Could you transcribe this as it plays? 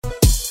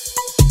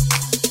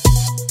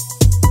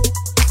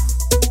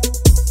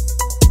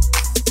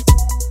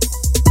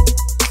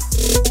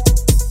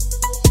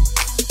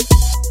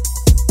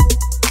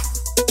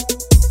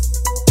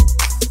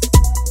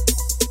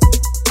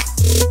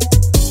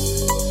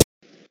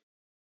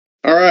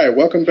right,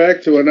 welcome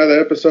back to another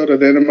episode of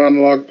the Inner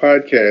Monologue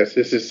Podcast.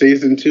 This is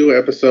Season 2,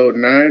 Episode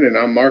 9, and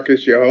I'm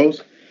Marcus, your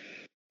host.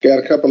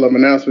 Got a couple of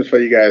announcements for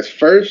you guys.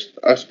 First,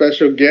 our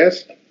special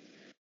guest,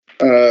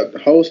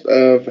 host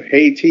of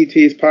Hey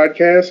TT's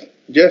podcast,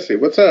 Jesse.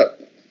 What's up?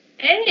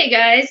 Hey,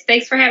 guys.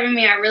 Thanks for having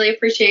me. I really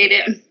appreciate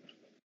it.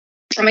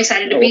 I'm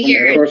excited to be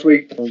here. Of course,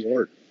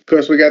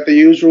 we got the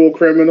usual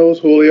criminals,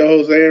 Julio,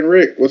 Jose, and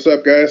Rick. What's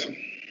up, guys?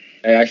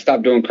 Hey, I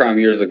stopped doing crime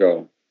years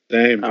ago.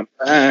 Same. I'm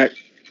back.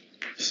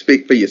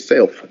 Speak for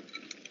yourself.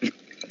 Yeah,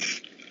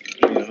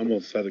 I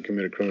almost had to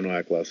commit a criminal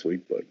act last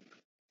week, but...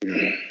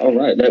 All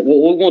right. We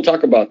won't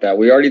talk about that.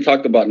 We already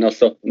talked about no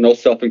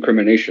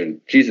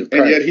self-incrimination. Jesus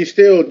Christ. And yet he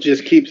still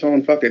just keeps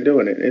on fucking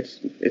doing it.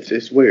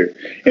 It's weird.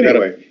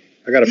 Anyway.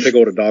 I got to pick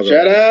older dog.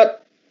 Shut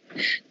up.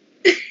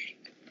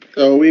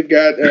 So we've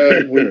got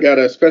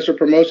a special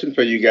promotion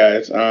for you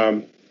guys.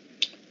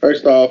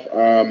 First off,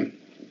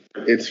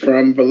 it's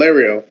from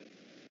Valerio.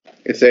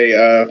 It's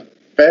a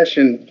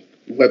fashion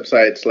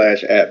website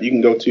 / app. You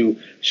can go to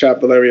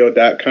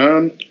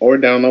shopvalerio.com or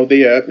download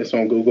the app. It's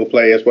on Google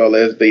Play as well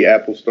as the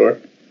Apple Store.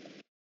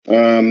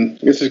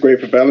 This is great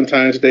for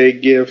Valentine's Day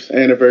gifts,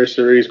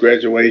 anniversaries,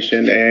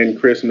 graduation, and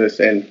Christmas,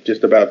 and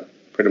just about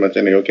pretty much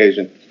any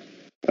occasion.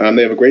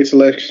 They have a great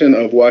selection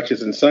of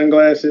watches and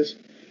sunglasses.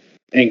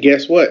 And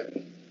guess what?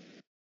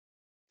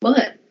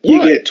 What?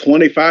 You get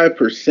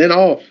 25%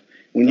 off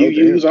when you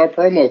use our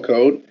promo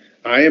code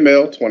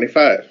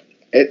IML25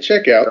 at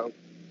checkout.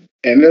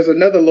 And there's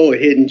another little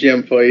hidden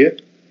gem for you.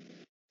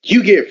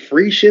 You get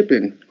free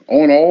shipping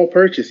on all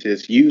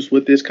purchases used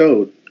with this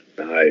code.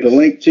 Nice. The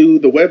link to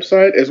the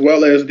website as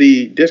well as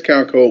the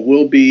discount code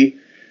will be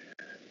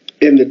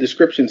in the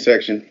description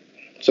section.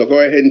 So go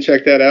ahead and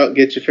check that out.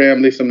 Get your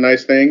family some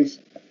nice things,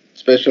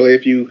 especially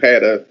if you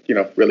had a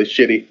really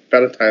shitty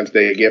Valentine's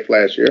Day gift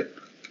last year.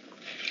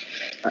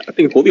 I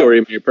think Julio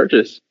already made a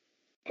purchase.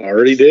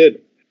 Already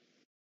did.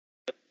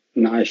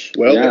 Nice.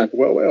 Well.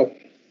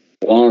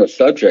 Well, on the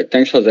subject,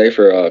 thanks, Jose,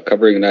 for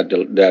covering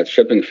that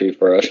shipping fee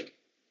for us.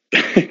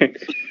 You're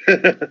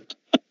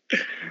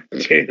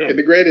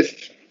the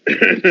greatest.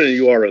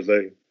 You are,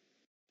 Jose.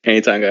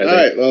 Anytime, guys. All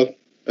right, well,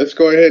 let's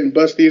go ahead and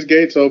bust these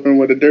gates open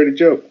with a dirty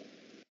joke.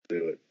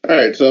 Do it. All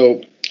right,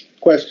 so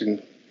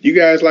question. You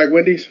guys like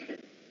Wendy's?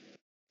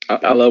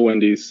 I love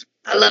Wendy's.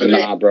 I love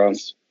Nah, it. bro.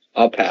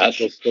 I'll pass.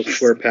 Those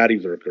square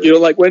patties are good. You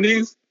don't like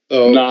Wendy's?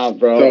 So, Nah,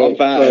 bro. I'll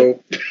pass.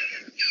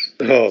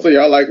 So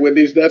y'all like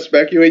Wendy's nuts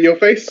smack you in your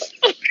face?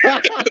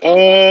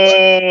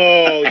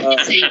 Oh,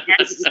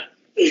 Yes.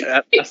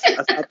 That's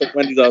not the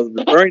Wendy's I was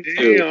referring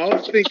to. damn. I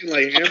was thinking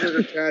like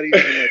hamburger patties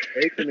and like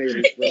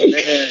baconators, bro.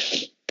 Man,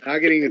 not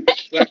getting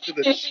slapped to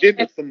the chin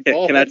with some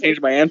balls. Can I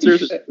change my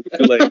answers?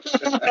 Like,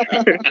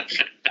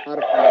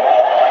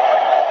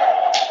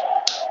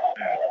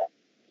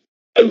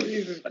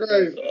 Jesus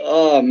Christ.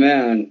 Oh,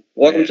 man.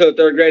 Welcome to the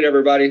third grade,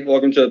 everybody.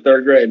 Welcome to the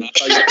third grade.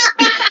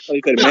 you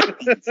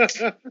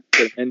said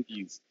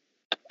Wendy's.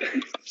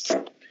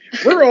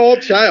 We're all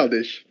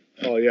childish.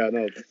 Oh, yeah,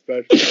 no, it's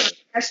special.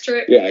 That's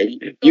true. Yeah,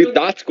 you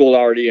thought school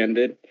already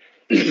ended.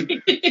 Just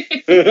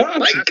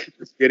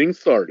getting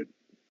started.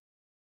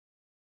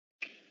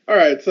 All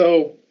right,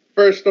 so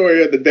first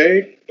story of the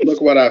day.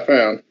 Look what I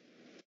found.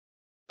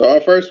 So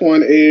our first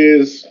one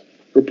is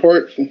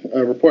report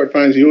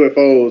finds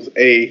UFOs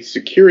a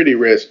security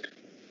risk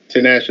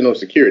to national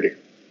security.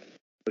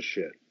 Oh,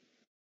 shit.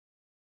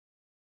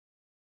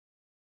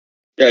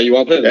 Yeah, you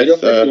want to play the video?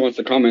 That's, Who wants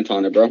to comment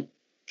on it, bro?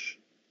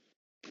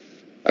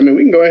 I mean,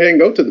 we can go ahead and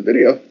go to the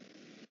video.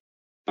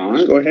 All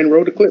Let's right. go ahead and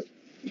roll the clip.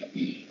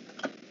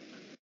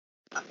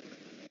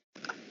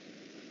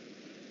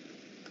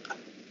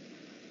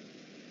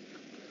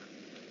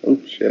 Oh,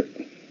 shit.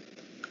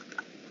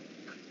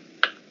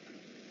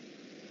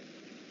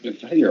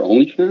 Is that your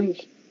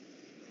OnlyFans?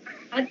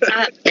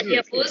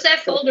 Yeah, what was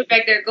that folder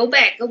back there? Go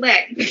back.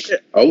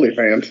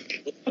 OnlyFans.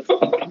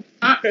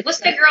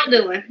 What's that girl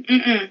doing?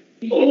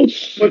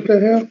 What the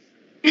hell?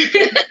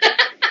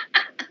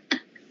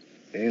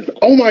 Damn.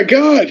 Oh, my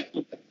God.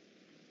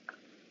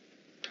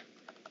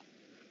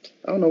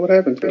 I don't know what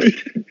happened to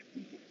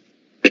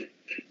it.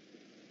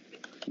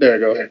 There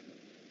you go.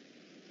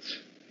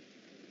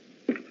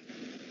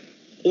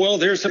 Well,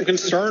 there's some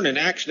concern and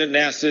action at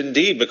NASA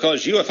indeed,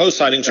 because UFO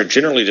sightings are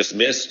generally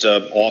dismissed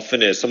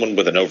often as someone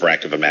with an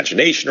overactive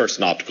imagination, or it's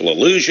an optical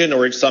illusion,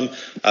 or it's some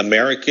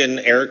American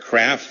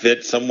aircraft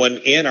that someone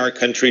in our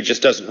country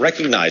just doesn't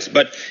recognize.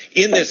 But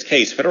in this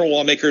case, federal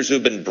lawmakers who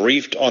have been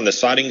briefed on the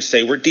sightings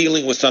say we're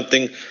dealing with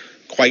something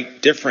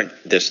quite different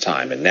this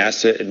time. And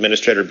NASA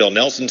Administrator Bill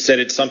Nelson said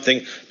it's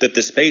something that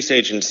the space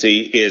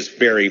agency is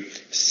very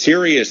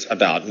serious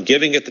about and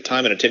giving it the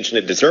time and attention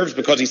it deserves,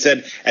 because he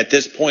said at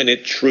this point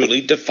it truly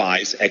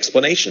defies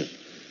explanation.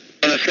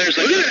 If there's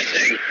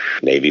anything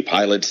Navy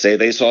pilots say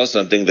they saw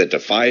something that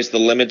defies the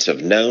limits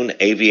of known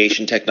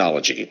aviation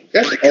technology.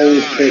 That's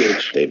old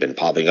footage. They've been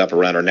popping up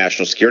around our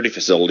national security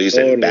facilities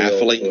Totally and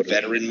baffling old footage.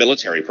 veteran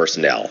military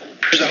personnel.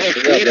 They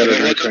got better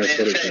military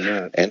footage than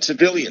that. And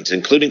civilians,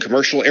 including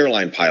commercial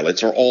airline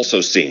pilots, are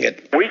also seeing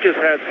it. We just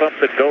had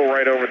something go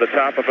right over the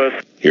top of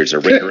us. Here's a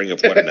rendering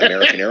of what an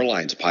American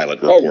Airlines pilot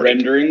Oh, reported.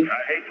 rendering.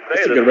 I hate to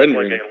That's say a it, good it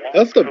rendering. looks like a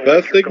That's the long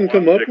best they can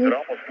come up It with?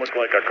 almost looked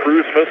like a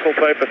cruise missile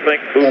type of thing,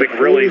 moving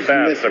really cruise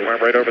fast missile. and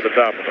went right over the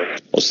top of us.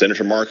 Well,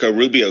 Senator Marco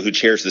Rubio, who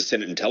chairs the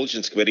Senate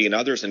Intelligence Committee, and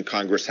others in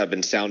Congress have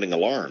been sounding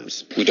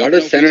alarms. Why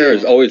do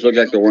senators always look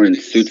like they're wearing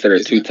suits that are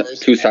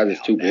two sizes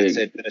too big?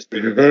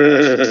 Administrator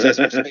Musk says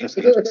the space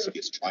agency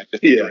is trying to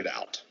figure it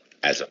out.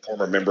 As a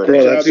former member of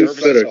Bro, the that dude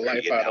service, said a- he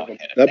is now head of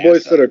That boy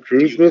NASA. said a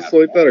cruise You have missile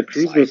like that. A more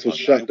cruise insight missile on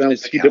shot down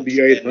eyewitness accounts than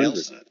TW-800.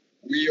 Nelson.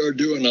 We are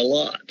doing a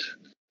lot.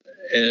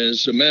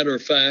 As a matter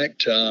of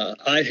fact, I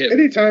have.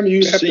 Anytime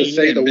you have to seen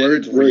say the and been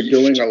words "we're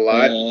doing a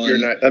lot," briefed you're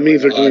not. That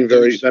means they're doing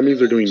those that means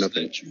they're doing videos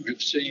nothing. that you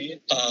have seen.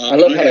 I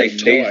love how they have no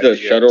stage the idea.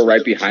 shuttle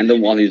right behind him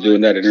while he's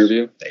doing that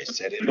interview. They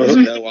said it was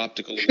no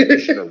optical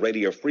illusion or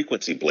radio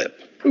frequency blip.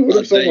 What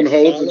if someone They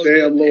holds a followed damn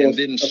it, little and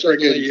then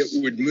suddenly it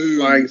freaking would move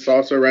flying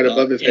saucer right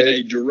above his in a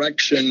head?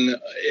 direction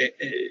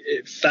Just in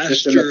the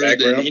faster than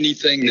background?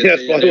 anything that Yeah,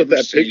 that's they had probably what ever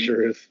that seen.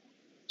 picture is.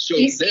 So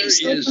He's there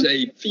so is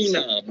a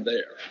phenom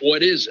there.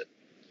 What is it?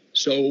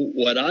 So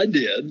what I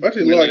did What's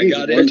his when like? I He's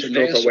got one into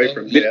stroke away NASA,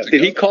 from Did, death.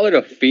 did he call it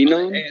a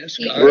phenom? I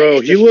asked Bro,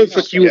 he looks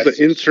like he was an Yes.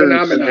 intern for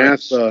Phenomenon.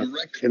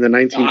 NASA in the I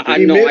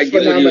 1950s. know, meant I get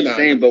what he was phenomenon.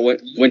 saying, but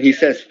when he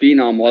says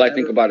phenom, all I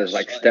think about is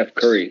like Steph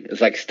Curry.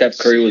 It's like Steph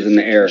Curry was in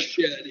the air.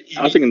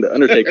 I was thinking the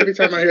Undertaker. Every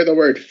time I hear the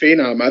word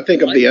phenom, I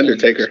think of the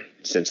Undertaker.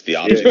 Since the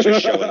objects are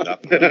showing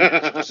up on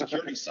national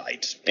security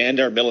sites, and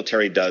our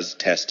military does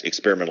test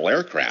experimental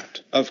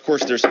aircraft. Of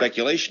course, there's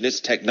speculation it's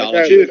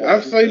technology. Dude,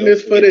 I've seen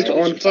this footage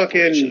on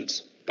fucking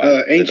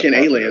Ancient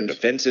Aliens.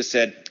 Defense has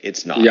said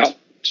it's not. Yep.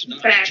 It's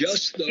not Facts.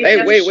 just those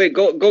Hey, wait,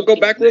 go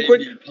back real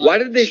quick. Why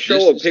did they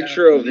show a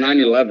picture of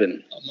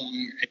 9/11?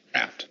 among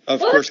Aircraft. Of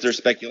What? course, there's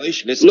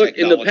speculation. It's Look,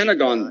 in the technology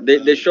Pentagon,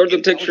 for, they showed the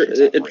picture. intelligence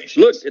It's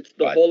look, operations. it's the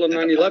But whole of the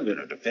 9/11, Department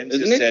of Defense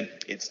isn't has it? said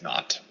it's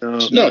not.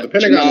 No, the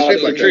Pentagon No, is shaped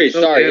that's a like tree.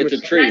 that. Sorry, it's a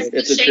tree. That's the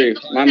It's a shape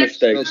tree. of My that.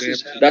 mistake.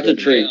 That's a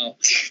tree.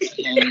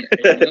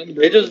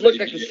 It just looked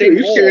like the same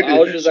You hole. scared I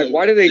was just like,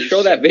 why did they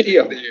show that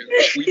video?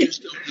 We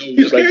just don't know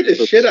You what scared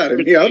the shit out of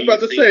me. I was about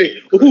to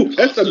say, ooh,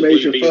 that's a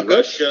major fuck up.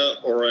 Russia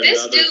or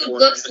This dude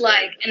looks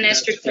like an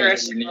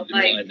extraterrestrial.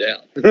 Like, find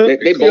out.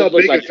 They See how both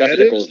look big like his head is?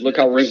 testicles. Look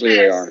how wrinkly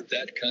they are.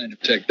 That kind of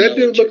That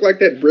technology. dude looked like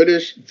that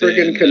British friggin'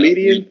 then,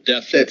 comedian we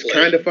that's definitely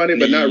kind of funny,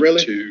 but not need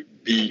really. To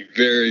be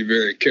very,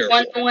 very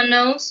careful. one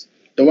knows.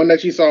 The one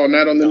that you saw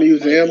not on the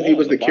museum, he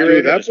was the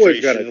curator. That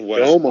boy's got a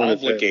dome on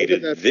his head.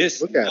 Obligated Look at that-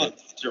 this look at it.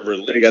 month to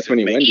release He got too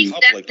many and make Wendy's.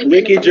 public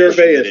Ricky information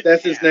Gervais, that it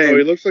that's his has name. Oh,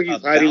 he looks like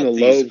he's hiding the about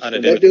these lobes.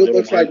 unidentified That dude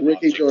looks like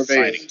Ricky object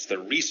Gervais. sightings, the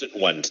recent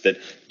ones that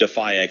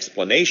defy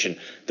explanation.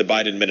 The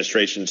Biden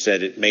administration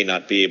said it may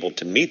not be able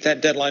to meet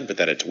that deadline, but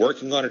that it's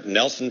working on it.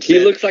 Nelson He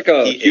said looks like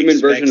a he human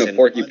version expects of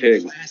Porky an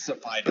Pig.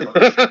 unclassified version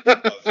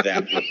of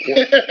that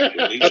report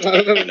released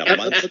in a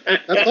month.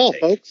 That's all,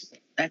 folks.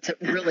 That's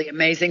really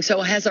amazing. So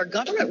has our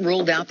government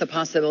ruled out the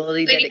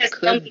possibility that Lady it has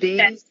could something be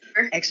that's-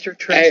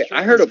 extraterrestrial? Hey,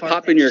 I heard a as far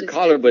pop as in your this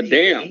collar, but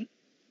damn.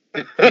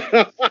 Well,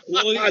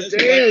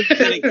 Damn.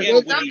 then again,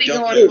 Well, when you something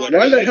don't going know on. what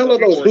Why the hell are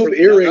those reports hoop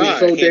earrings can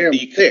so be damn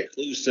thick?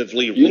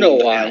 conclusively You know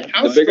ruled why. out.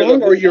 How The bigger strong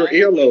the are your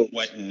hoop, earlobes?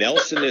 What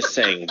Nelson is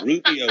saying,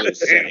 Rubio is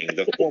saying,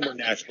 the former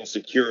national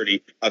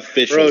security Bro,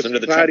 officials it's under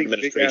the Trump hiding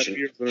big-ass administration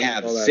ears when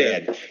have all that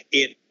said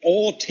it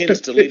all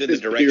tends to lead in the This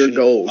is pure direction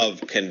gold.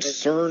 of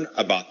concern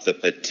about the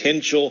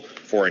potential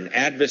for an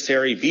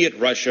adversary, be it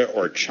Russia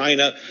or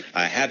China,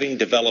 having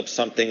developed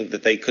something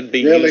that they could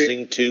be Really?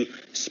 using to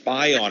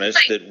spy on us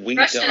that we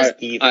Russia's- don't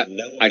even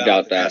know I about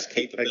doubt that has that.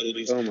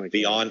 capabilities Oh my God.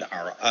 beyond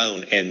our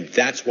own. And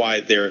that's why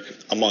there,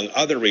 among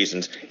other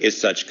reasons, is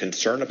such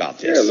concern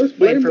about Yeah, this. let's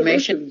blame the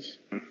Information. Russians.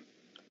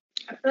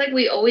 I feel like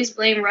we always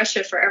blame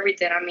Russia for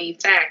everything. I mean,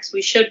 facts.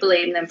 We should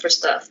blame them for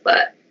stuff,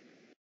 but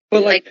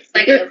But like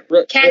like, a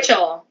Ru-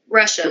 catch-all.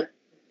 Russia.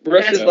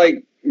 Russia's That's-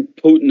 like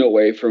Putin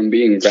away from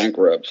being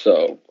bankrupt.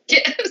 So,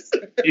 Yes.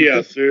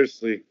 Yeah,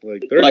 seriously.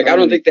 Like, they're like, I don't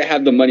gone. think they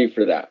have the money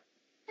for that.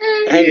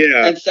 Mm, And,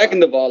 Yeah. and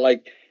second of all,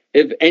 like,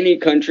 if any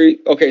country,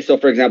 okay, so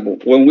for example,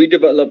 when we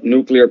developed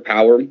nuclear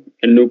power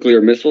and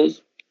nuclear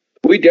missiles,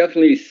 we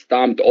definitely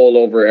stomped all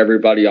over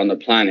everybody on the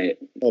planet,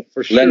 Oh,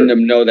 for sure. letting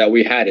them know that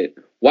we had it.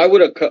 Why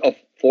would a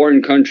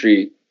foreign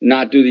country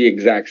not do the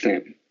exact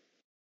same?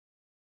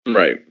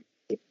 Right.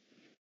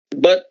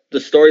 But the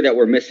story that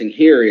we're missing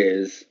here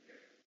is,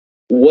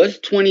 was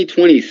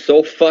 2020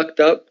 so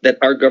fucked up that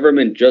our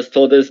government just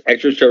told us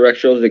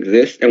extraterrestrials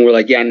exist and we're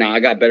like, yeah, nah,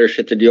 I got better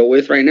shit to deal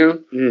with right now?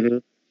 Mm-hmm.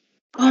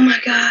 Oh my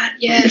God.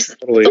 Yes.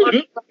 Totally. Thought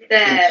about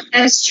that.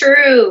 That's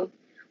true.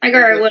 Like, all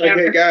right, Like,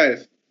 whatever. hey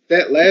guys,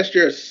 that last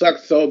year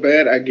sucked so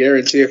bad. I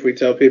guarantee if we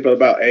tell people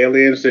about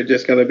aliens, they're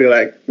just gonna be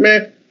like,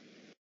 meh.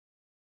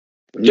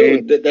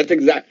 Dude, that's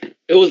exact.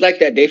 It was like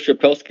that Dave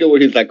Chappelle skill where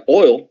he's like,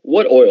 oil?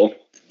 What oil?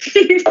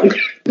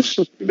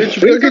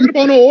 Bitch, you cooking up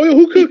on no oil?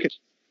 Who cooking?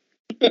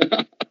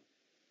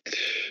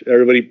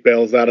 Everybody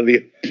bails out of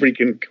the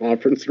freaking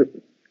conference room.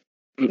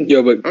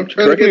 Yo, but I'm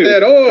trying to correct me- get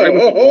that correct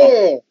me if I'm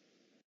oil.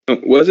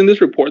 wrong. Wasn't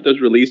this report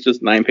that's released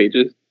just 9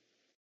 pages?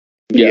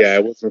 Yeah,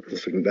 it wasn't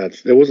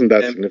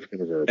that And-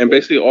 significant of a report. And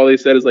basically all they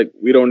said is like,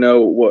 we don't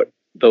know what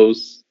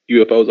those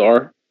UFOs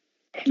are.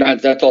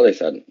 That's all they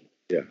said.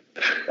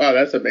 Wow,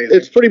 that's amazing.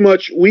 It's pretty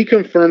much, we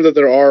confirm that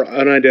there are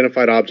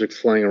unidentified objects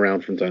flying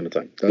around from time to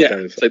time. That's all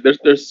they It's said.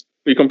 like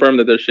we confirm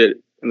that there's shit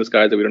in the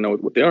skies that we don't know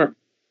what they are.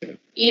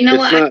 You know It's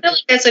what? not- I feel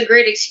like that's a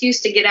great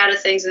excuse to get out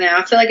of things now.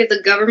 I feel like if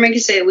the government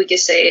can say it, we can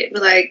say it.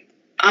 But like,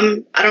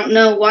 I don't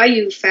know why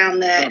you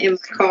found that in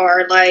my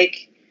car.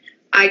 Like,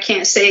 I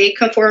can't say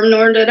confirm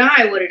nor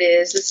deny what it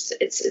is.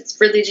 It's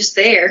really just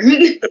there.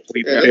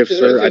 If,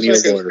 sir, I need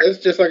a lawyer. It's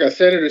just like a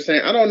senator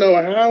saying, I don't know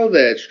how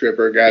that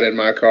stripper got in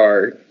my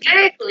car.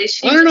 Exactly.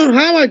 I don't know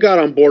how I got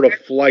on board a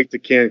flight to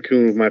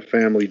Cancun with my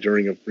family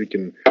during a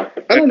freaking...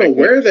 I don't know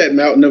where that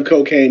mountain of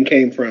cocaine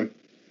came from.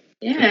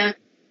 Yeah.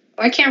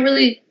 I can't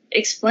really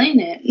explain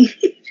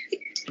it.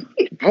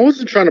 I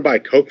wasn't trying to buy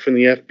coke from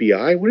the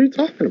FBI. What are you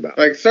talking about?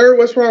 Like, sir,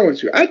 what's wrong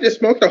with you? I just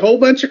smoked a whole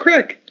bunch of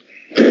crack.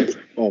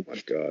 Oh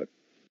my god.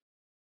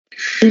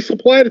 Who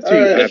supplied it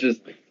to you?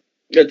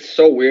 It's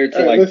so weird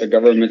to like the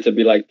government to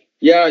be like,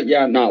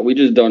 we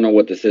just don't know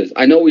what this is.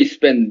 I know we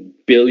spend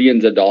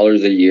billions of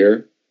dollars a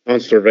year on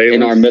surveillance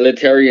in our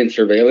military and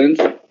surveillance,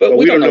 but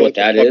we don't know what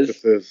that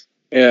is.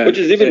 Yeah. Which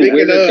is even Speaking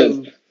weirder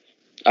of- because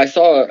I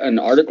saw an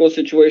article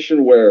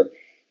situation where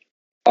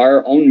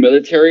our own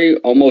military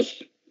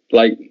almost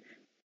like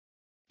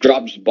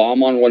drops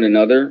bomb on one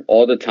another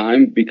all the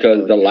time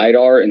because the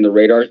LiDAR and the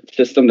radar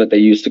system that they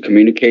use to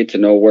communicate to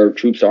know where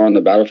troops are on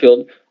the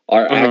battlefield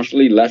are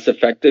actually less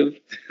effective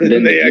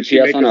than the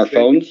GPS on our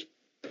phones.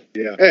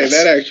 Yeah. Hey,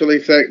 that actually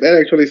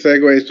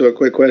segues to a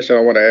quick question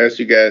I want to ask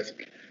you guys.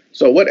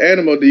 So, what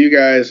animal do you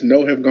guys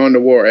know have gone to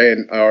war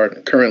and are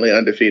currently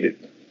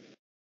undefeated?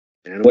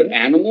 Animal? What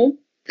animal?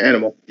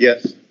 Animal,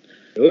 yes.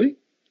 Really?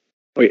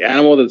 Wait,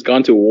 animal that's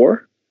gone to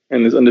war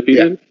and is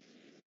undefeated?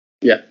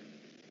 Yeah.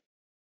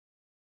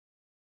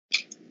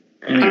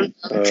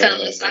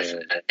 Tell us. I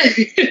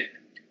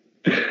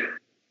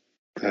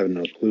have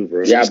no clue,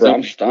 bro. Yeah, bro,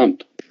 I'm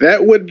stumped.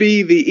 That would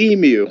be the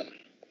emu.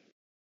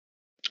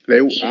 They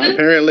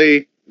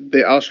apparently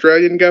the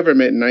Australian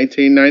government in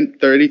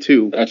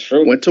 1932 That's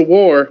true. went to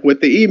war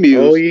with the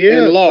emus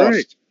and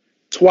lost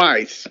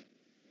twice.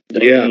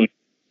 Yeah.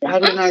 Why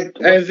didn't I?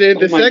 As in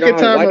the second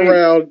time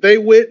around, they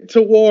went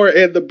to war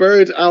and the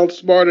birds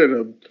outsmarted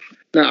them.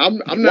 Now I'm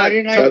not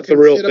That's the talking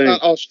real shit thing.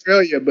 about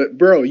Australia, but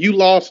bro, you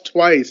lost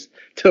twice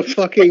to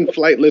fucking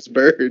flightless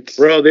birds.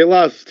 Bro, they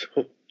lost.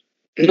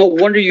 No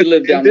wonder you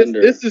live down this,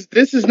 under.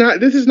 this is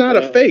not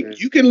a fake. man.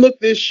 You can look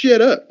this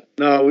shit up.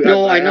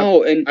 No, I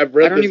know, and I've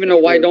read I don't this even know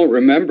why I before. don't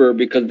remember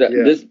because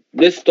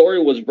this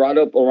story was brought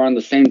up around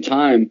the same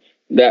time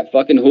that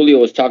fucking Julio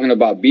was talking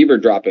about beaver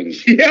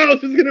droppings. Yeah, I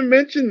was just gonna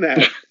mention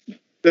that.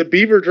 The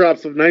beaver drops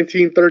of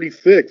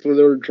 1936, where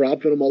they were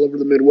dropping them all over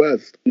the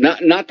Midwest.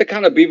 Not the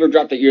kind of beaver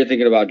drop that you're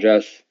thinking about,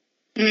 Jess.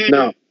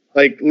 No,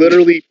 like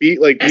literally,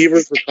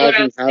 beavers were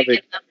causing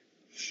havoc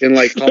in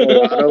like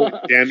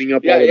Colorado, damming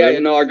up all of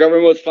them. Our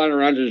government was flying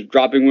around just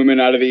dropping women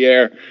out of the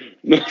air.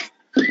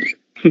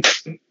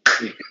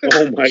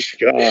 Oh my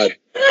god!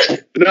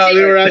 No,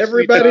 they were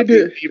actually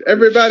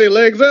everybody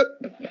legs up.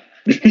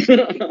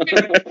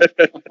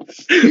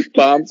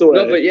 Bombs away.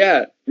 No, but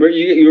yeah,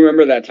 you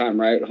remember that time,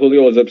 right?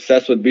 Julio was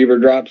obsessed with beaver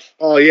drops.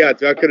 Oh yeah,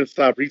 dude, I couldn't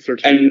stop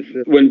researching. And this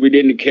shit. when we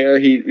didn't care,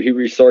 he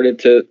resorted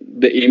to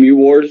the emu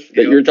wars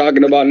that you're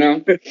talking about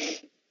now.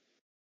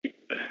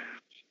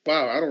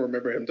 Wow, I don't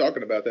remember him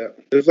talking about that.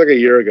 It was like a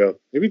year ago,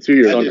 maybe 2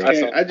 years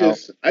ago.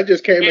 I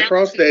just came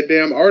across that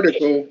damn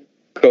article.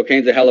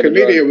 Cocaine's a hell of a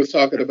comedian drug. was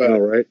talking about.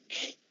 All right.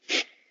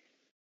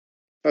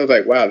 I was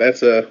like, wow, that's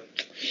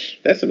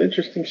some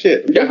interesting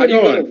shit. Yeah, how do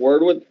you get a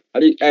word with?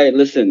 Hey,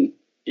 listen,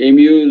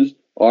 emus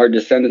are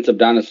descendants of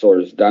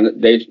dinosaurs. That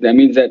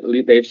means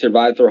that they've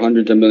survived for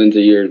hundreds of millions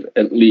of years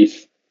at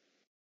least.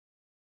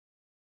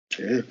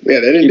 Yeah, they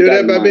didn't do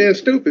that by being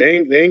stupid.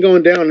 They ain't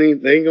going down.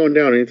 They ain't going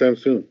down anytime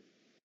soon.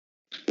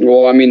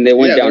 Well, I mean, they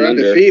went down they're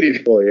under.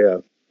 undefeated. Oh yeah,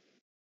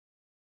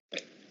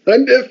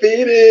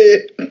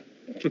 undefeated.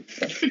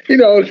 You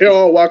know, they're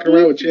all walking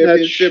around with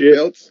championship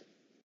belts,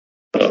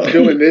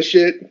 doing this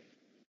shit.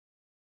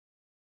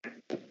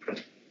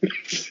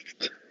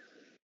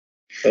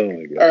 Oh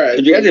my god! All right.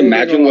 Could you guys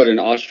imagine what an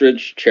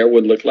ostrich chair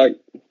would look like?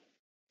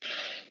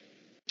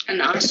 An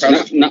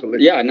ostrich? Not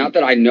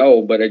that I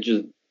know, but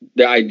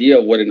the idea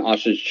of what an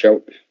ostrich chair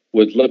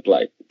would look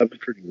like. That'd be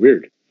pretty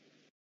weird.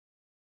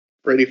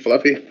 Pretty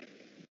fluffy.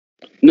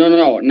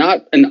 No,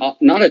 not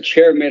a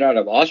chair made out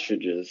of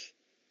ostriches.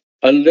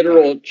 A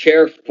literal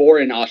chair for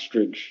an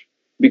ostrich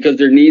because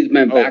their knees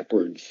bent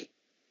backwards.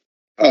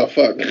 Oh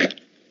fuck!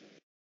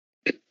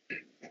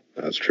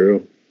 That's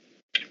true.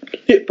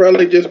 It'd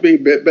probably just be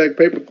bent back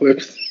paper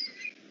clips.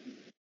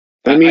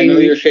 I know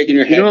you're shaking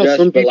your head, how Jess,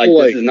 some but like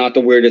people, this is not the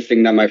weirdest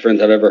thing that my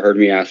friends have ever heard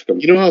me ask them.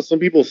 You know how some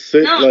people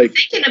sit No, I'm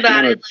thinking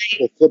about it.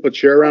 will flip a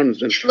chair around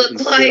and It look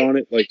sit like on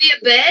it, like maybe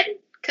a bed,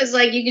 because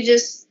like you could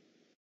just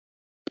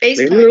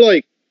maybe FaceTime. they're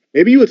like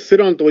maybe you would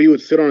sit on the way you would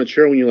sit on a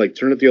chair when you like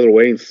turn it the other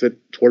way and sit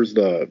towards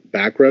the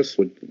backrest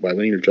by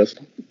laying your chest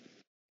on.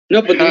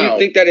 No, but then you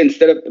think that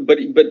instead of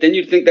then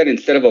you think that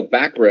instead of a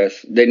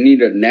backrest, they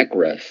need a neck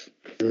rest.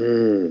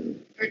 Or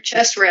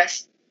chest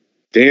rest.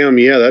 Damn,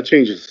 yeah, that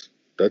changes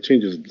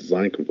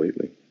design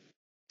completely.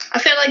 I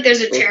feel like there's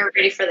a chair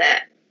ready for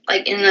that,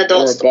 like in an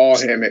adult Or a store.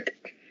 ball hammock.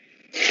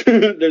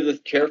 There's a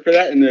chair for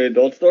that in the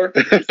adult store.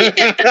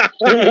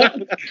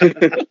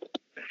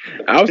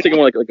 I was thinking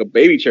more like a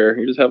baby chair.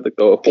 You just have like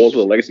the holes for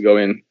the legs to go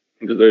in.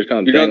 There's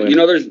kind of you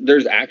know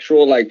there's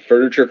actual like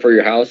furniture for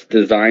your house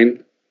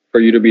designed for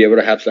you to be able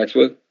to have sex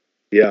with.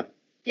 Yeah.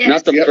 Yes.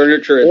 Not the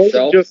furniture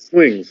itself, just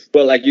swings.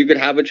 but like you could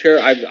have a chair.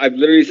 I've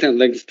literally sent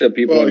links to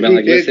people and been you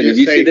like, did listen, just if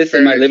you say see this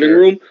in my living furniture.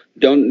 room,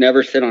 don't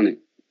never sit on it.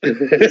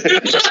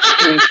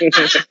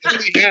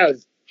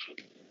 Yes.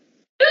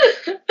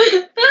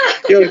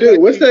 Yo,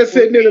 dude, what's that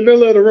sitting in the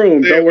middle of the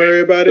room? Don't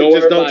worry about it. Don't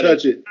Just worry don't about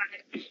touch it.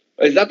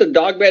 Is that the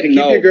dog bed? And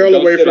No. keep your girl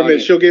don't away sit from on it.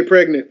 She'll get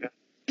pregnant.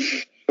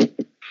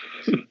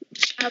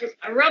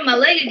 I rubbed my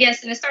leg against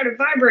it and it started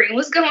vibrating.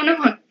 What's going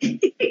on?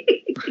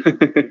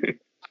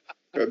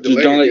 Just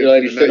don't let your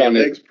lady sit on it.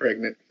 Leg's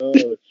pregnant.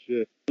 Oh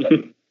shit.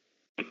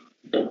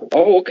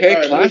 Oh, okay,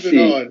 All right, classy.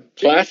 moving on.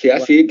 Classy. I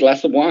see a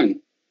glass of wine.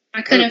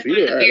 I couldn't find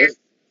All the right, beer.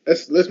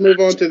 let's move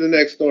on to the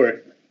next story.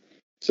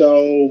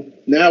 So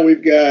now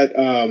we've got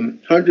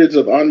hundreds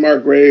of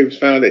unmarked graves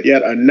found at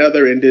yet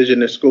another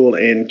indigenous school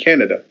in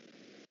Canada.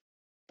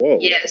 Whoa.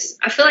 Yes,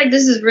 I feel like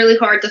this is really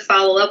hard to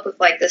follow up with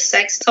like the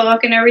sex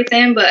talk and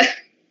everything, but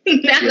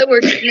now that we're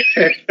getting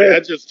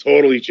That just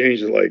totally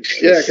changes like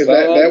Yeah, because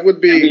Well, that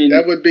would be I mean,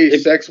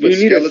 if sex with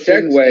you need a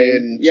skeletons segue.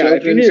 and Yeah,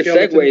 if you need a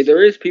children's segue, skeletons.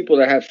 there is people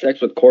that have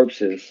sex with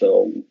corpses.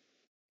 So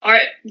All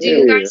right, do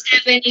you guys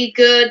have any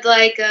good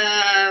like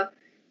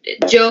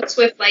jokes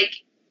with like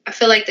I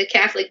feel like the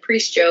Catholic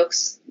priest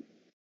jokes?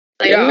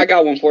 Like, yeah, I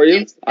got one for you.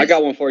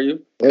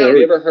 Have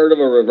you ever heard of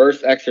a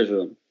reverse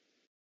exorcism?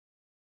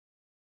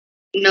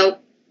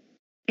 Nope.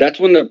 That's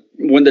when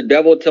the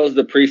devil tells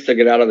the priest to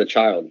get out of the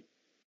child.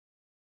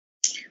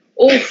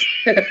 Oof.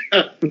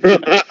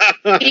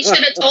 He should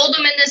have told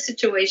him in this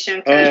situation.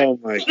 Okay? Oh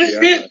my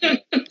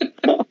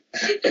god.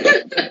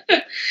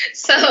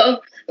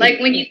 So, like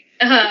when you,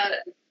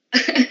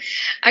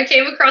 I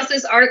came across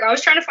this article. I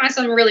was trying to find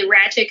something really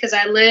ratchet because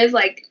I live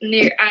like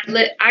near.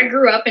 I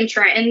grew up in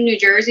Trenton, New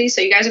Jersey.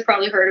 So you guys have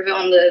probably heard of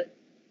it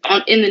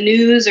in the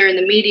news or in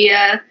the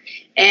media.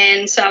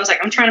 And so I was like,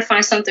 I'm trying to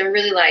find something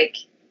really like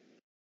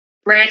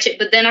ratchet.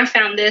 But then I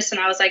found this, and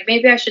I was like,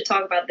 maybe I should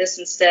talk about this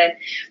instead.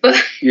 But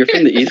You're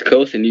from the East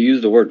Coast and you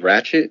use the word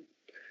ratchet?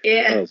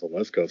 yeah. That was a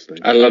West Coast thing.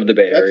 I love the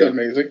Bay That's Area.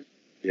 amazing.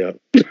 Yeah.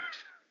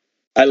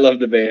 I love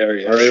the Bay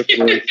Area. Our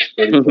influence is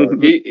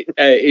pretty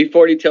far.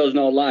 E40 tells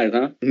no lies,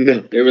 huh? No.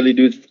 They really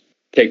do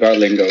take our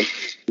lingo.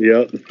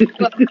 Yep.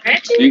 What,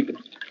 ratchet?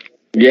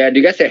 Yeah, do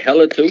you guys say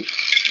hella too?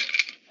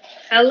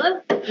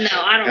 Hella? No,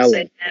 I don't Hella.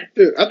 say that.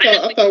 Dude,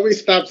 I thought we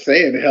stopped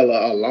saying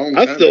hella a long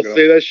time I still ago.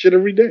 say that shit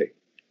every day.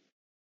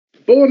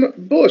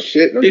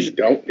 Bullshit. No, you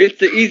don't. It's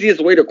the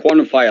easiest way to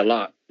quantify a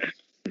lot.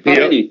 How Yep.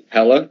 many?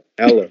 Hella?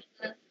 Hella.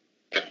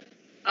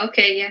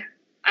 Okay, yeah.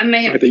 I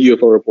may Like have the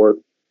UFO report.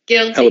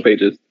 guilty. Hella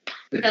pages.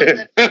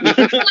 Hella. I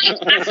feel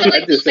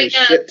like I just say like,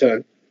 shit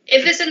ton.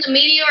 if it's in the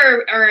media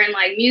or in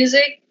like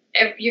music,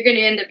 you're gonna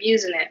end up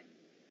using it,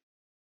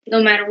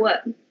 no matter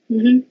what.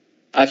 Hmm.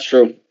 That's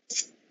true.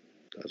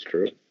 That's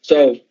true.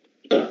 So,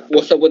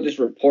 what's up with this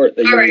report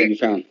that All right. you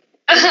found?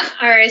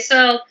 All right,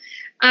 so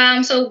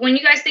when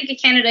you guys think of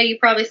Canada, you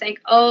probably think,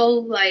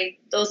 oh, like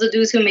those are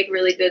dudes who make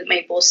really good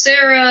maple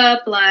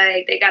syrup,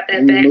 like they got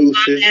that bad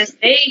Mooses. ass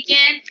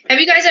bacon. Have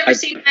you guys ever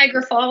seen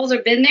Niagara Falls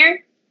or been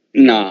there?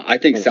 Nah, I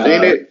think South.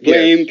 Blame it,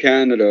 Blame yes.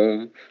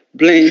 Canada.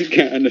 Blame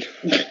Canada.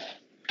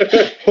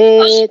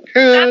 Oh,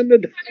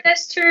 Canada.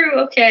 That's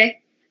true. Okay,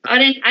 I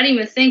didn't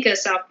even think of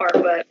South Park,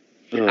 but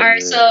Oh, all right.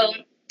 man. So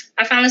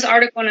I found this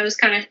article and I was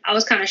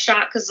kind of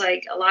shocked because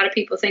like a lot of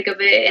people think of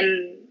it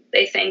and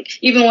they think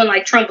even when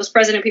like Trump was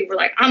president, people were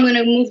like, I'm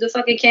gonna move to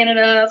fucking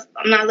Canada.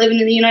 I'm not living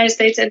in the United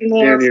States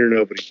anymore. Damn near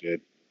nobody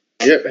did.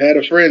 Yep, had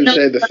a friend No.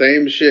 say the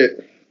same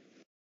shit.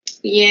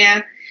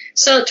 Yeah.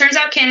 So it turns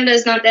out Canada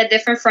is not that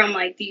different from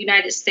like the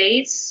United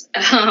States.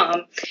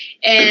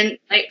 And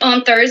like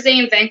on Thursday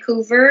in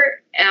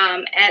Vancouver,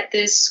 at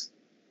this,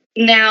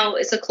 now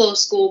it's a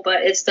closed school,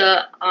 but it's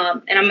the,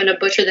 and I'm going to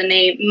butcher the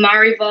name,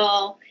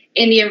 Marival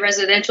Indian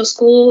Residential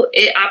School.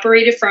 It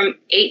operated from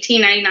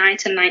 1899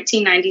 to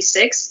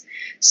 1996.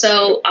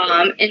 So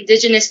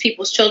indigenous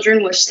people's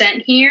children were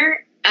sent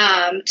here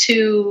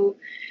to,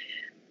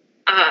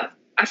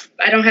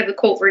 I don't have the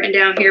quote written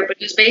down here, but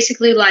it's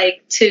basically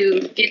like to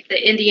get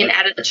the Indian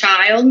out of the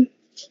child.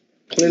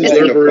 Cleansing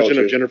Their of version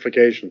of culture.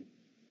 gentrification.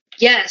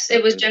 Yes,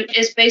 it was.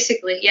 It's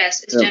basically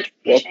yes. It's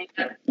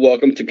gentrification.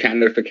 Welcome to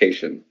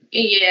Canadification.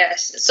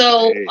 Yes.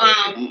 So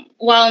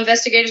while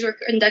investigators were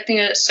conducting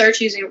a search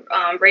using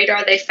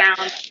radar, they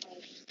found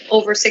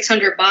over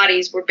 600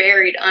 bodies were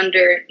buried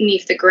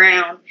underneath the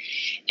ground,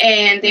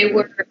 and they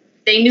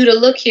knew to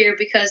look here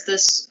because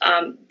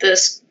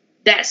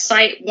that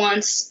site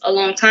once a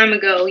long time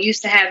ago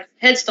used to have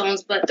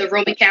headstones, but the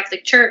Roman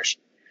Catholic Church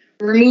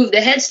removed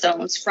the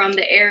headstones from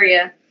the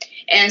area,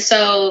 and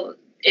so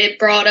it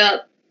brought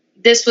up.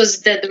 This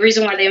was the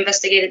reason why they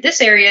investigated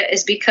this area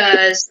is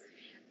because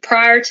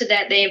prior to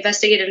that, they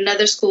investigated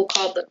another school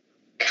called the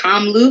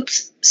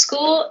Kamloops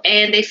School,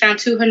 and they found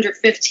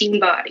 215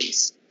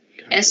 bodies.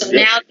 And so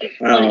now they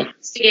want to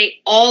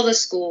investigate all the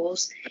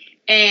schools,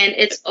 and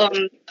it's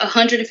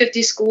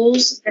 150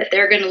 schools that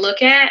they're going to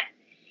look at.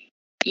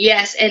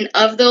 Yes, and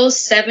of those,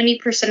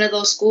 70% of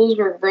those schools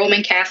were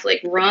Roman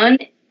Catholic run,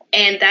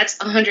 and that's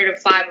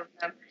 105 of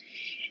them.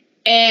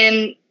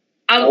 And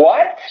I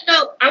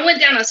went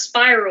down a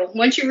spiral.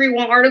 Once you read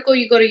one article,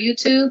 you go to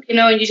YouTube,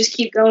 and you just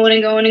keep going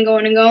and going and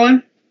going and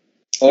going.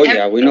 Oh,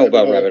 yeah, we know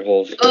about rabbit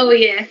holes. Oh,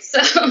 yeah. So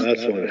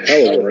that's one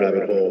hell of a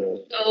rabbit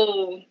hole.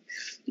 Oh,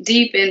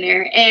 deep in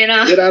there.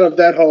 And get out of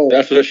that hole.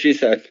 That's what she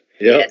said.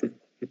 Yep.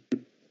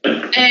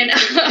 And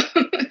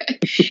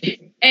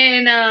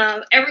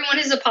everyone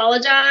has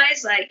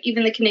apologized. Like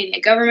even the Canadian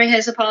government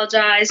has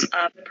apologized.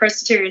 The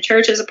Presbyterian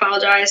Church has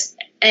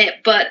apologized.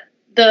 But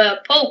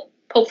the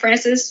Pope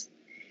Francis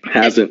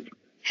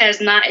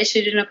has not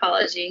issued an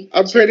apology.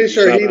 I'm pretty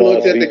sure he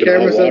looked at the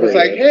cameras and was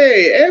like,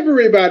 "Hey,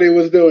 everybody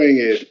was doing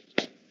it."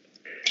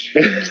 He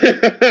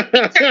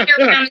turned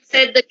around and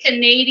said the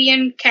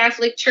Canadian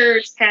Catholic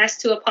Church has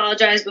to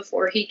apologize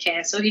before he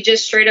can. So he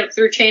just straight up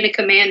threw chain of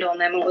command on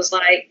them and was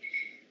like,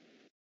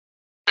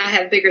 "I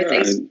have bigger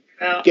things to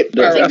about."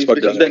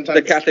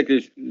 The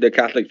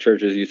Catholic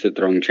Church is used to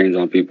throwing chains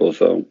on people.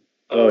 So.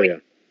 Oh yeah.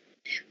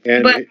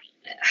 And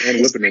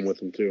whipping them with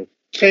them too.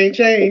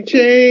 Chains.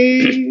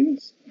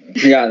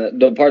 Yeah,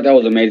 the part that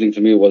was amazing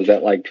to me was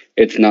that, like,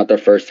 it's not the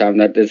first time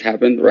that this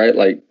happened, right?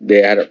 Like,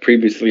 they had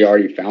previously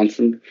already found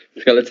some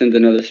skeletons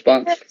in other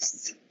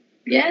spots.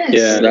 Yes.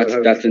 Yeah,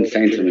 that's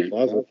insane to me.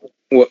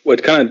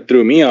 What kind of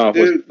threw me off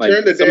was, like,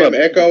 turn the damn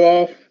echo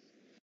off.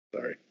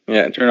 Sorry.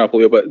 Yeah, turn it off a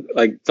little, but,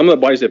 like, some of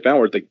the bodies they found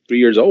were, like, 3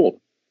 years old.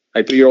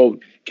 Like,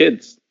 3-year-old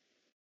kids.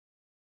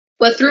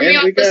 What threw me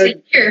off was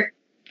the year.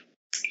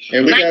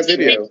 And we got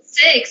video.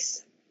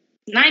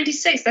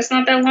 96. That's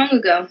not that long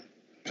ago.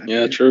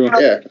 Yeah, true.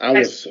 Yeah, I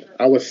was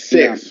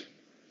 6.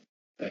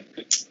 Yeah.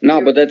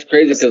 No, but that's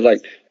crazy because,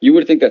 like, you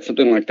would think that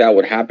something like that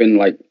would happen,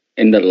 like,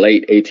 in the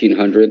late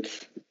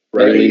 1800s,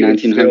 early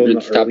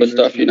 1900s type of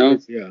stuff, you know?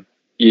 Yeah.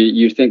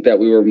 You think that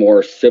we were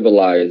more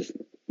civilized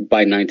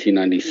by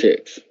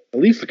 1996. At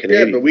least the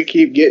Canadians. Yeah, but we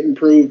keep getting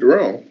proved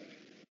wrong.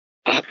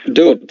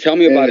 Dude, tell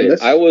me about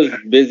it. I was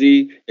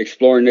busy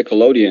exploring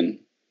Nickelodeon.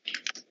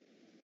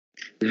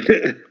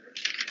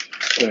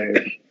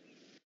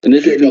 And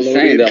this is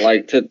insane that,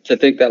 like, to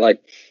think that,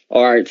 like,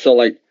 all right, so,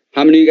 like,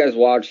 how many of you guys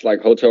watched,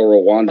 like, Hotel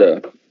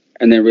Rwanda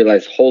and then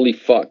realized, holy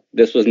fuck,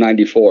 this was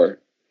 94?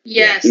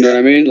 Yes. You know what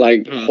I mean?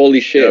 Like,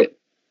 holy shit. Yep.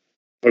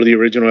 Or the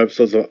original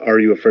episodes of Are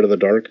You Afraid of the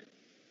Dark?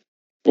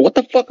 What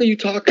the fuck are you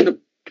talking about?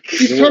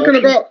 He's talking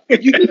about,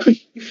 you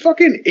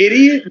fucking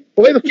idiot.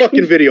 Play the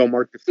fucking video,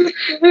 Marcus.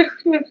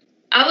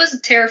 I was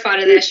terrified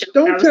of that show.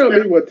 Don't tell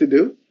me what to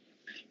do.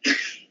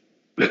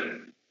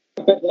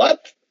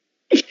 What?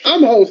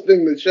 I'm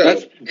hosting the show.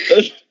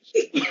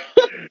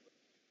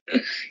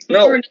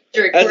 No,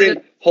 as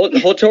in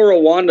Hotel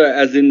Rwanda,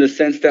 as in the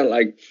sense that,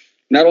 like,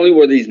 not only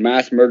were these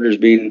mass murders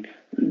being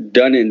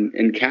done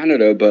in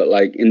Canada, but,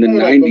 like, in the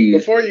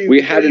 90s,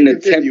 we had an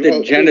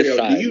attempted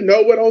genocide. Do you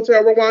know what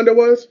Hotel Rwanda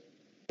was?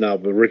 No,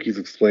 but Ricky's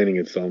explaining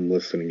it, so I'm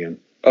listening in.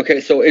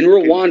 Okay, so in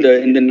Rwanda,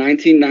 in the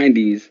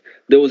 1990s,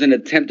 there was an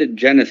attempted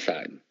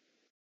genocide.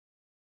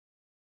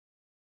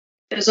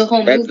 There's a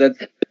whole movie.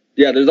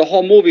 Yeah, there's a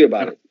whole movie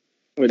about it.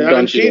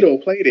 Don Cheadle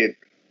played it.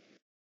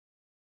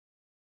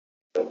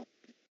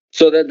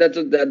 So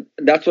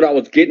that's what I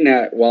was getting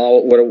at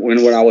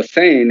when I was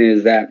saying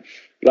is that,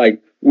 like,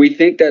 we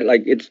think that,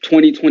 like, it's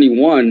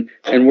 2021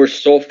 and we're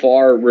so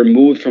far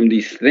removed from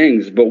these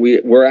things, but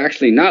we're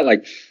actually not.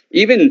 Like,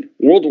 even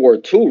World War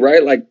II,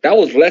 right? Like, that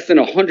was less than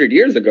 100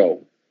 years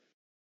ago.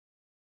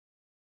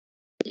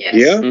 Yes.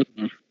 Yeah.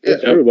 Mm-hmm.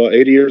 Yeah, about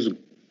 80 years ago.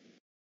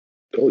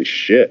 Holy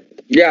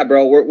shit. Yeah,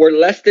 bro. We're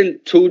less than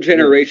 2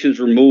 generations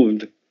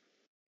removed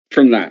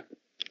from that.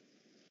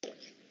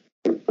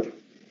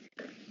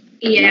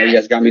 Yeah. Now you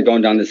guys got me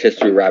going down this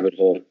history rabbit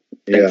hole.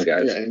 Thanks,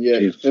 guys.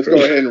 Yeah. Let's go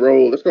ahead and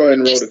roll. Let's go ahead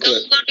and roll the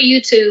clip. Go to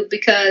YouTube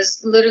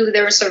because literally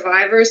there were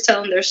survivors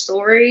telling their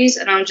stories,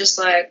 and I'm just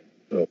like,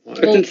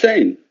 it's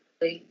insane.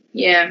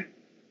 Yeah,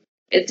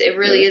 it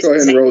really is. Let's go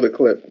ahead and roll the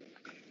clip.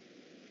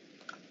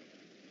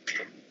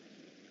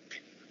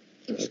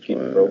 Let's keep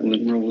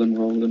rolling.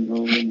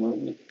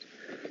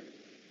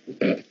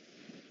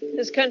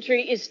 This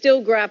country is still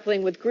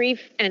grappling with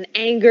grief and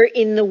anger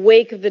in the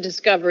wake of the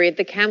discovery at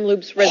the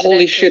Kamloops residential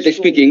Holy shit, they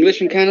school. speak English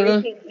in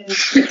Canada?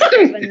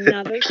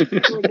 Another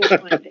horrible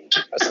finding.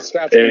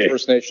 Saskatchewan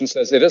First Nation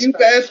says it has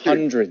found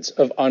hundreds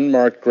of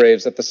unmarked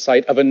graves at the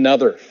site of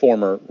another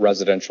former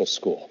residential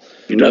school.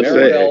 The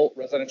Maribel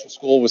Residential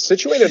School was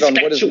situated on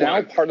what is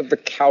now part of the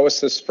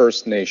Cowessess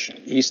First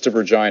Nation, east of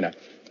Regina.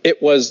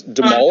 It was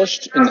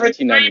demolished in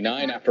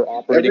 1999 after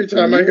operating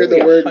for nearly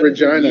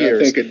 100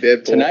 years. I think of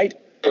Deadpool. Tonight,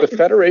 the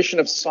Federation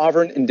of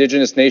Sovereign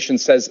Indigenous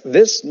Nations says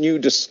this new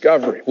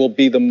discovery will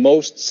be the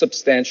most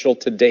substantial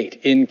to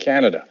date in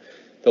Canada.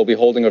 They'll be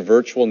holding a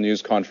virtual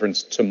news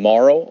conference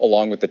tomorrow,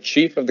 along with the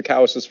chief of the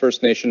Cowessess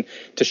First Nation,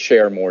 to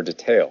share more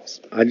details.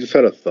 I just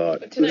had a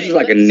thought. This is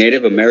like a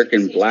Native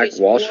American Black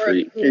Wall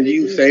Street. Can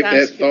you save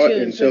that thought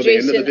until the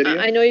end of the video?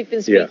 I know you've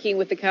been speaking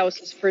with the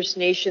Cowessess First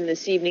Nation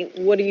this evening.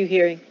 What are you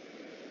hearing?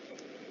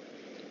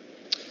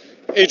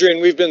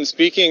 Adrian, we've been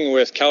speaking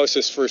with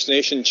Cowessess First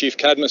Nation Chief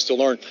Cadmus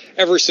DeLorme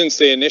ever since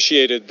they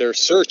initiated their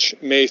search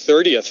May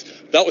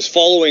 30th. That was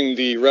following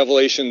the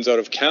revelations out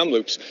of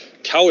Kamloops.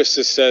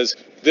 Cowessess says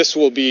this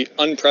will be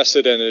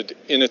unprecedented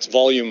in its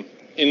volume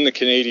in the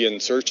Canadian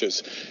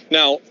searches.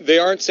 Now, they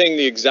aren't saying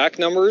the exact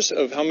numbers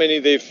of how many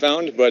they've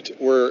found, but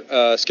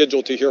we're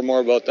scheduled to hear more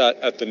about that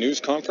at the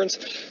news conference.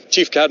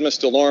 Chief Cadmus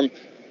DeLorme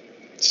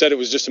said it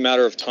was just a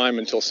matter of time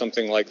until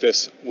something like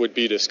this would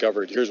be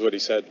discovered. Here's what he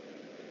said.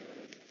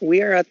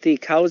 We are at the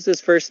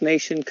Cowessess First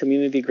Nation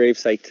community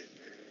gravesite.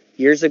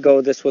 Years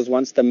ago, this was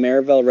once the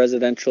Maribel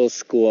Residential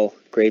School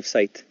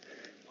gravesite.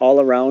 All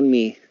around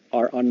me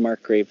are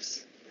unmarked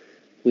graves.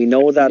 We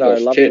know that our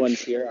loved ones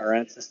here, our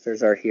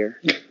ancestors are here.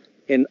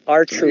 In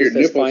our truth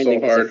is finding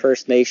the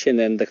First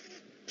Nation and the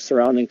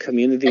surrounding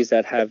communities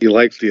that have he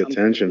likes the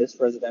attention. This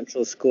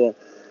residential school.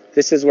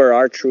 This is where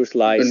our truth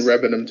lies. Been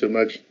rebbing him too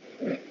much.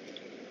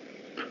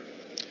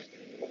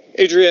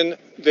 Adrian,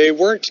 they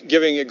weren't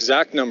giving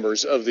exact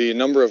numbers of the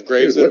number of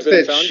graves that have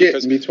been found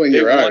because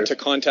they want to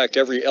contact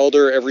every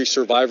elder, every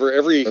survivor,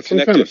 every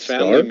connected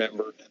family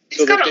member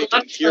so that they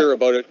can hear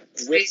about it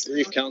with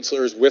grief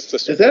counselors, with the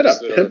supports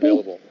that are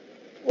available.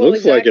 Well,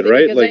 looks like it,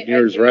 right? Like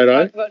near his right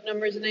eye? About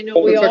numbers, and I know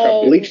we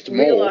all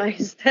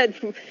realize that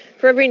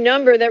for every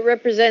number that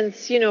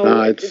represents,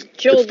 children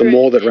it's the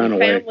mole that ran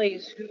away.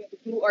 Families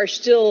who are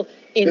still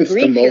in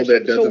grief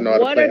here. So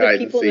what are the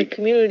people in the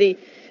community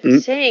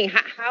saying?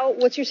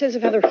 What's your sense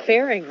of how they're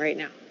faring right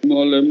now?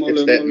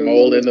 It's that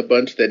mole in the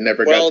bunch that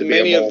never got to be a mole. Well,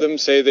 many of them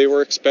say they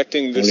were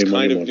expecting this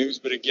kind of news,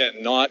 but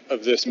again, not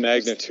of this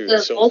magnitude.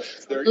 So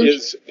there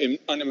is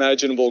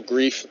unimaginable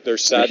grief.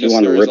 There's sadness. You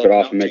want to rip it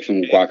off and make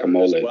some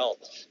guacamole. As well.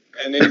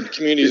 And in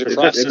communities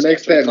across it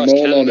makes that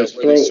mole on his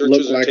throat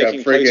look like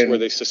a friggin' where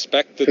they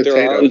suspect that there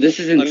are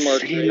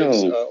unmarked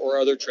graves or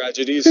other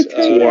tragedies.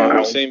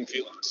 Same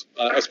feelings.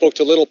 I spoke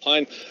to Little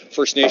Pine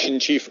First Nation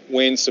Chief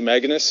Wayne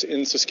Samaganus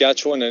in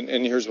Saskatchewan,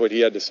 and here's what he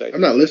had to say.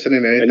 I'm not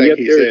listening to anything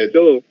he said.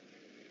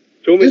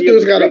 This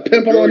dude's got a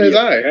pimple on his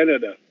eye.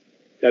 Canada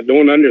that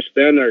don't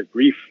understand our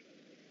grief,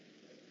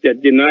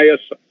 that deny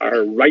us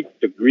our right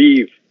to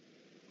grieve.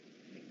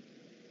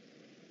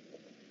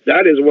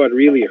 That is what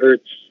really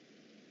hurts.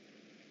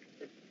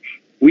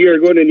 We are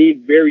going to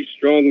need very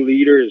strong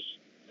leaders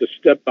to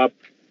step up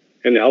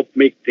and help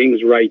make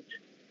things right.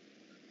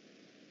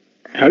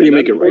 How do you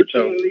make it right,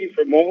 though? Unfortunately,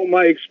 from all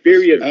my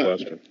experience,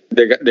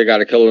 they got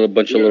to kill a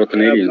bunch of little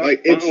Canadians.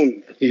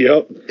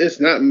 It's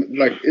not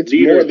like it's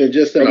more than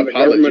just an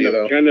apology,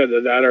 though. Of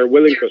Canada that are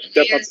willing to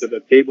step up to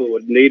the table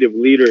with Native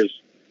leaders,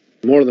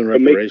 more than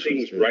reparations, to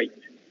make things right.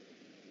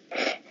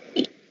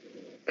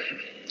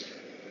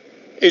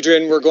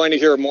 Adrian, we're going to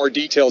hear more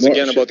details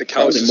again about the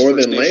Cowessess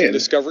First Nation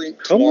discovery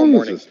tomorrow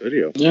morning.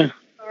 Video? Yeah.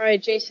 All right,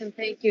 Jason,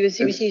 thank you. The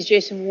CBC's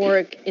Jason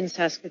Warwick in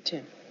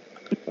Saskatoon.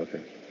 Okay.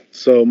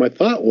 So my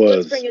thought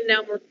was, let's bring in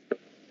now more.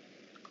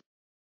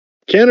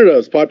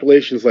 Canada's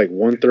population is like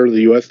 1/3 of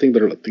the U.S. thing.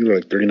 They're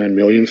like 39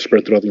 million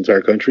spread throughout the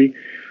entire country.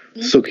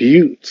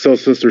 Mm-hmm. So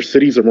since their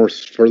cities are more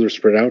further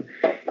spread out,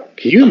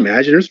 can you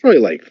imagine? There's probably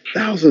like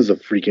thousands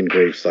of freaking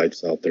grave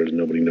sites out there that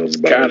nobody knows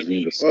about. Hasn't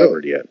been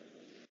discovered yet.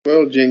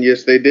 Well,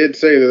 Genius, they did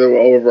say that there were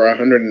over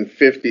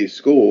 150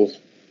 schools.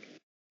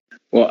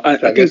 Well,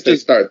 I guess they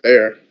start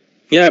there.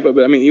 Yeah,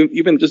 but I mean,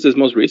 even just this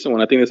most recent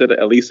one, I think they said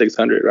at least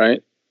 600,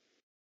 right?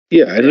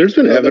 Yeah, and there's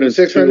been evidence.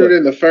 600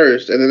 in the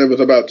first, and then there was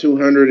about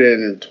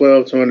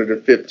 212,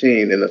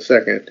 215 in the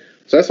second.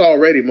 So that's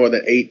already more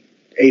than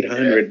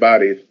 800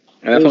 bodies.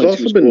 And that's only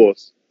two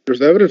schools.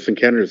 There's evidence in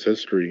Canada's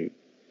history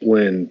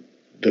when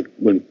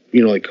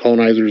like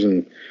colonizers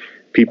and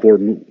people were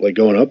like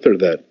going up there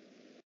that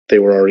they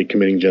were already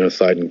committing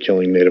genocide and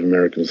killing Native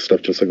Americans and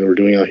stuff, just like they were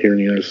doing out here in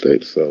the United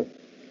States. So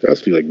there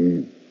has to be like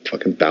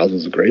fucking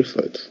thousands of grave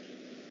sites.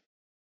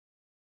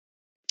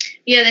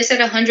 Yeah, they said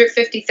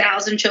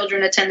 150,000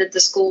 children attended the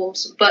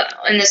schools. But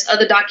in this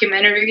other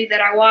documentary that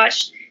I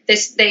watched,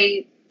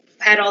 they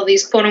had all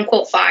these quote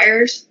unquote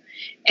fires,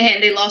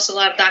 and they lost a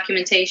lot of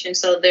documentation.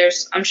 So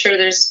I'm sure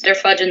they're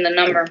fudging the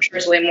number. I'm sure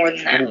it's way more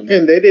than that.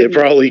 And they didn't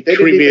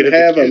even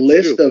have a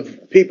list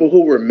of people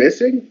who were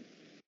missing.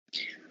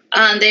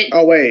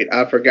 Oh wait,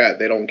 I forgot.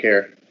 They don't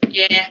care.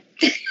 Yeah.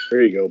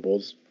 There you go,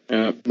 Bulls.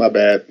 My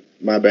bad,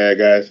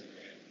 guys.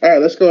 All right,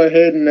 let's go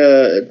ahead and.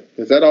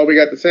 Is that all we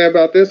got to say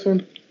about this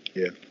one?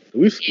 Yeah.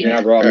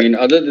 Yeah, bro. I mean,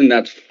 other than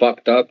that's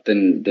fucked up,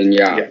 then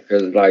yeah,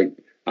 because like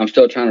I'm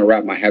still trying to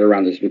wrap my head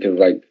around this because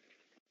like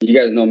you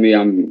guys know me,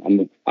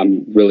 I'm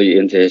really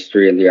into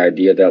history and the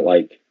idea that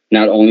like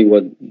not only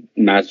was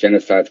mass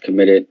genocides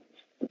committed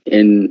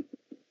in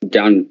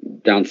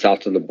down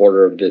south of the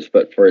border of this,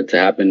 but for it to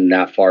happen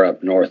that far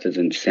up north is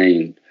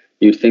insane.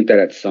 You'd think that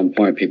at some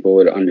point people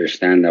would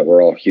understand that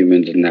we're all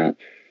humans and that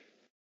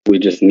we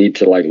just need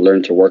to like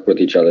learn to work with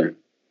each other.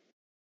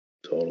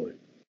 Totally.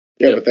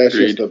 Yeah, but that's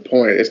just the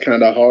point. It's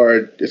kind of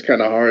hard. It's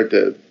kind of hard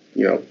to,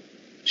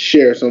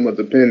 share someone's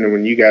opinion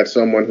when you got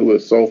someone who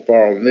is so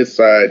far on this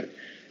side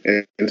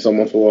and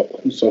someone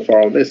who's so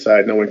far on this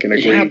side. No one can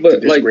agree to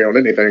disagree on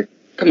anything.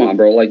 Come on,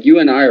 bro. Like you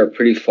and I are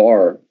pretty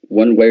far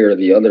one way or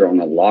the other on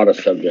a lot of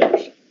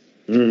subjects.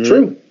 Mm-hmm.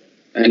 True.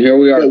 And here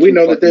we are. But we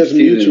know that there's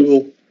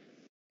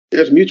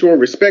mutual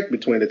respect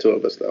between the two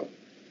of us, though.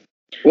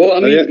 Well, I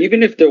mean,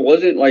 even if there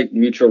wasn't like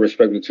mutual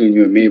respect between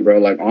you and me, bro,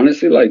 like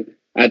honestly, like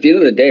at the end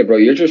of the day, bro,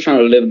 you're just trying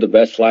to live the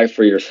best life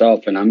for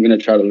yourself, and I'm gonna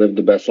try to live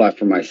the best life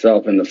for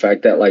myself. And the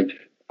fact that like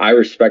I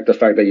respect the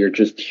fact that you're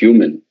just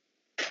human.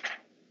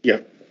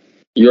 Yeah.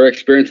 Your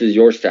experience is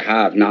yours to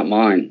have, not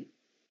mine.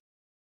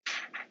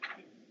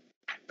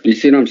 You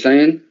see what I'm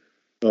saying?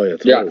 Oh yeah.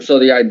 Totally. Yeah. So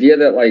the idea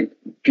that like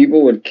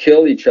people would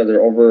kill each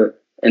other over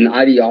an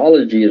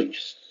ideology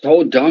is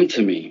so dumb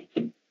to me.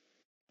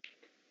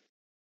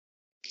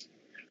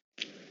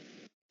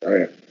 All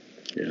right.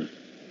 Yeah.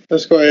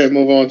 Let's go ahead and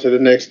move on to the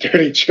next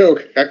dirty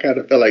joke. I kind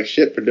of feel like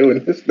shit for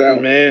doing this now.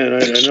 Man,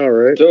 I know,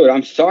 right? Dude,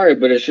 I'm sorry,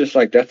 but it's just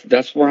like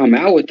that's where I'm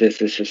at with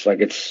this. It's just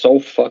like it's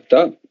so fucked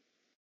up.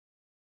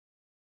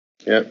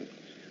 Yeah.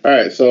 All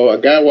right. So a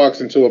guy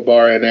walks into a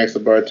bar and asks the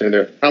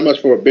bartender, "How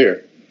much for a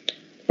beer?"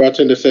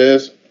 Bartender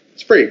says,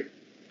 "It's free."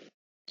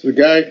 So the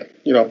guy,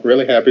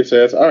 really happy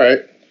says, "All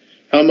right.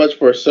 How much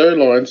for a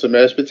sirloin, some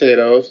mashed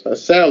potatoes, a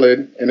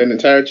salad, and an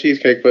entire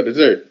cheesecake for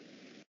dessert?"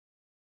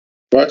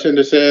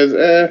 Bartender says,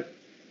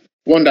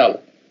 $1.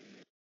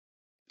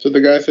 So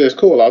the guy says,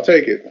 "Cool, I'll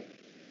take it."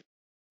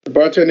 The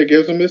bartender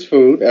gives him his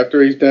food.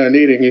 After he's done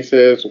eating, he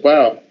says,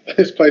 "Wow,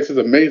 this place is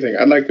amazing.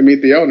 I'd like to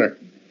meet the owner."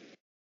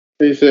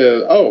 He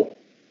says, "Oh,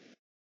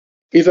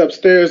 he's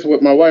upstairs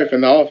with my wife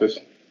in the office."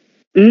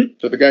 Mm-hmm.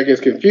 So the guy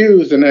gets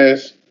confused and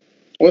asks,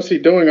 "What's he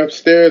doing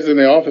upstairs in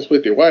the office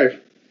with your wife?"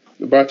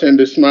 The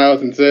bartender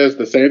smiles and says,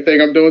 "The same thing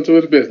I'm doing to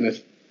his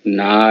business."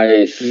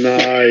 Nice.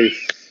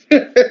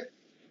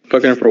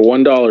 Fucking her for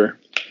 $1.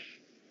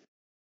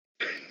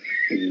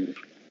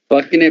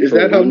 Fucking it for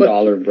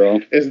 $1, bro.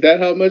 Is that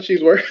how much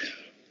he's worth?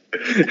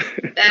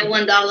 That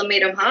 $1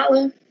 made him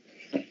holler.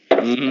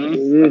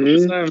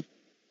 Mm-hmm.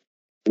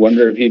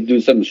 Wonder if he'd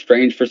do something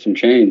strange for some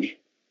change.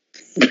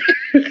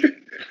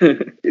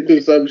 He'd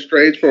do something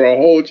strange for a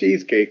whole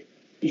cheesecake.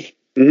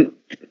 Mm-hmm.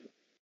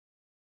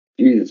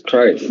 Jesus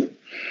Christ.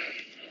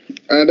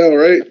 I know,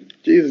 right?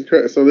 Jesus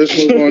Christ. So let's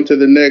move on to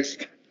the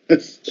next. I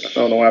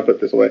don't know why I put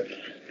this away.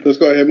 Let's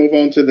go ahead and move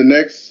on to the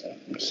next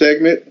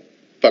segment.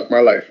 Fuck my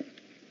life.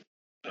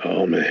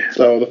 Oh, man.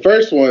 So the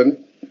first one,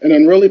 an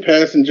unruly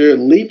passenger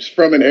leaps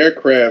from an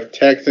aircraft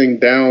taxiing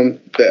down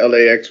the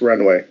LAX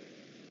runway.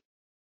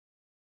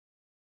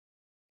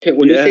 Okay,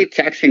 when you say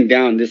taxiing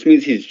down, this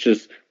means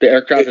the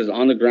aircraft is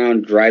on the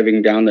ground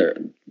driving down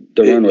the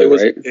runway,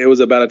 right? It was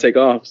about to take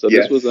off. So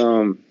yes. This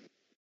was,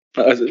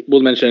 as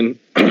we'll mention,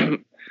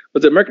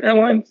 was it American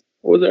Airlines?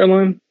 What was the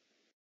airline?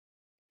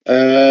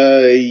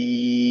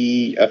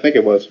 I think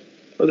it was.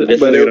 No,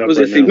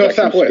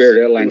 Southwest. Spirit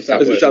Airlines.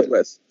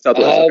 Southwest.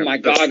 Oh my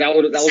God, that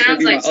was gonna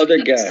be my other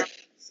guess.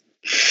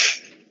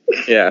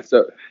 Yeah.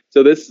 So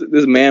this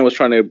man was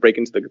trying to break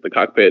into the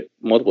cockpit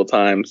multiple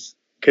times,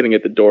 couldn't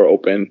get the door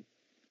open.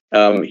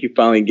 He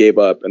finally gave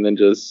up and then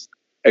just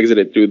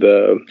exited through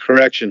the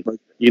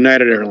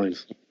United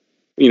Airlines.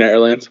 United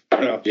Airlines.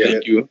 Oh,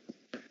 Thank you.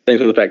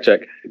 Thanks for the fact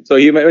check. So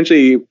he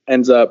eventually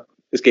ends up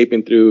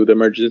escaping through the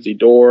emergency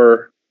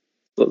door,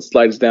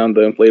 slides down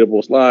the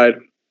inflatable slide,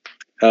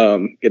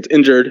 gets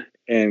injured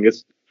and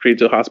gets treated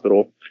to the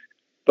hospital.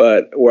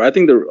 But where I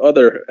think the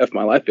other F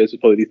my life is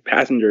probably these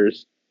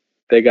passengers,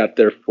 they got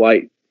their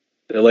flight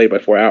delayed by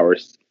 4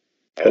 hours.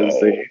 4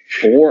 hours.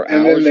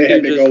 And then they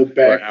had to go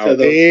back to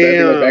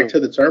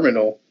the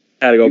terminal.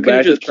 Had to go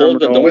back to the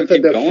terminal with the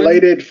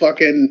deflated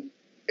fucking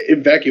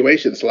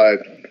evacuation slide.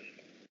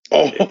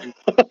 Oh,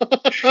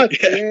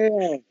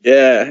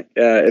 yeah.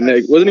 And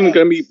it wasn't even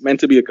going to be meant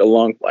to be like a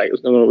long flight. It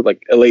was going to go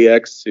like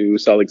LAX to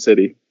Salt Lake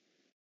City.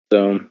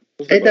 So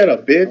ain't that a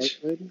bitch?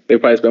 They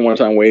probably spent more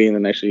time waiting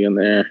than actually in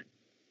there.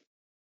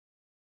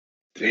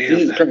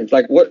 Damn.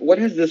 Like what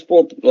has this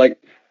world like?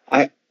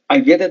 I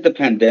get that the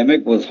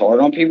pandemic was hard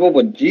on people,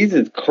 but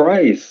Jesus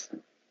Christ.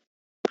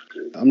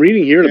 I'm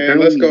reading here.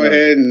 Let's go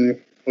ahead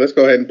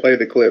and play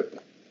the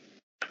clip.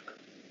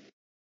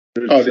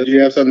 Oh, did you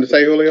have something to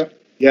say, Julio?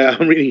 Yeah,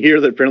 I'm reading here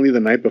that apparently the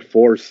night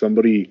before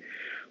somebody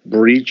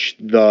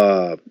breached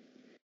the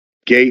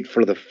gate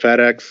for the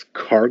FedEx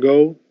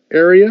cargo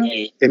area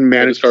and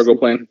managed cargo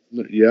plane.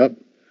 Yep.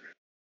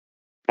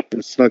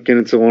 And snuck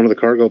into one of the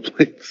cargo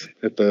planes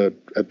at the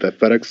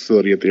FedEx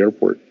facility at the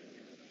airport.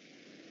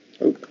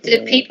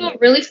 Did people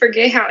really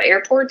forget how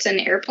airports and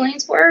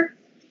airplanes were?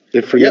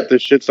 They forget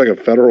this shit's like a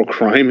federal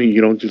crime and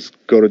you don't just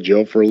go to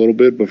jail for a little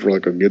bit, but for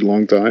like a good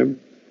long time.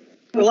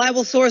 A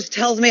reliable source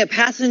tells me a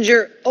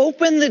passenger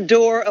opened the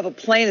door of a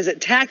plane as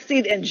it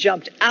taxied and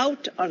jumped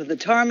out onto the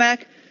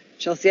tarmac.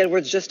 Chelsea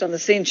Edwards just on the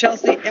scene.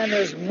 Chelsea, and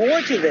there's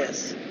more to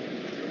this.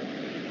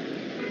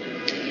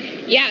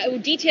 Yeah,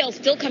 details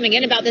still coming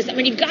in about this. I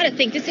mean, you've got to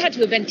think this had to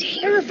have been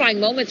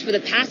terrifying moments for the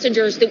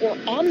passengers that were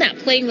on that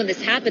plane when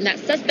this happened. That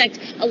suspect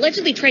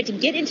allegedly tried to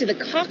get into the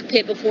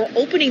cockpit before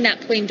opening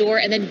that plane door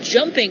and then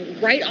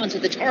jumping right onto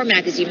the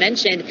tarmac, as you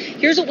mentioned.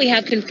 Here's what we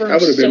have confirmed. I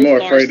would have been more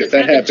afraid if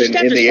that happened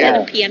in the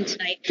air. PM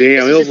tonight.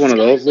 Damn, it was one of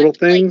those little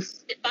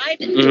things.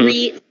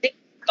 5-3-6-5.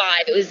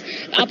 It was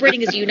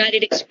operating as a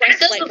United Express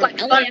flight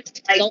from LAX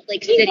to Salt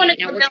Lake City.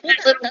 Now, we're told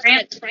that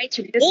suspect tried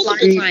to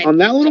multiple times. On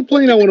that little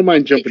plane, I wouldn't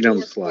mind jumping down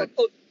the slide.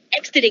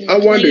 I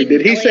wonder,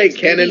 did he say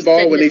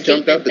cannonball when he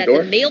jumped out the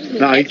door?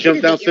 No, he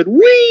jumped out and said,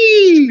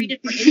 "Wee!"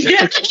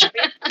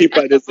 He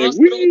probably did say,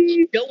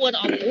 "Wee!" No one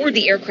on board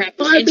the aircraft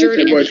was injured.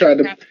 That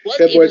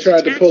boy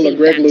tried to pull a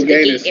Greg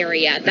Louganis.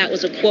 Area. That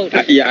was a quote.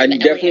 Yeah, I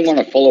definitely want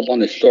to follow up on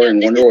this story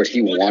and wonder what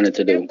he wanted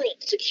to do.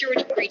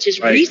 Security breaches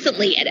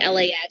recently at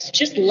LAX.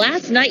 Just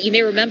last night, you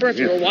may remember if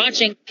you were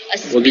watching, a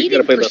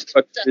speeding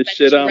suspect was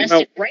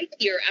arrested right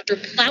here after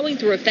plowing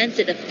through a fence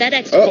at a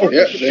FedEx. Oh,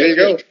 yeah, there you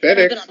go,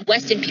 FedEx. On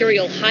West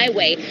Imperial Highway.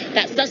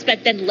 That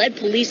suspect then led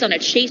police on a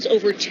chase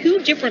over 2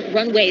 different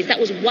runways. That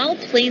was while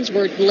planes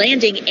were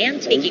landing and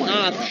taking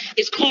off.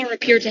 His car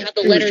appeared to have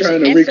the letters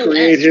SOS. He was trying to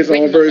recreate his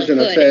own version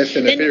of Fast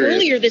and the Furious. Then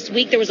earlier this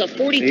week, there was a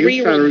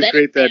 43-year-old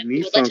veteran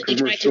who allegedly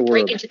tried to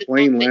break into the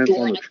cockpit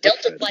door on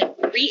Delta Flight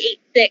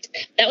 386.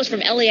 That was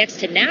from LAX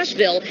to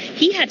Nashville.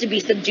 He had to be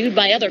subdued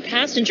by other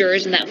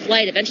passengers, and that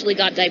flight eventually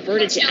got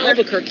diverted to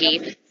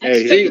Albuquerque.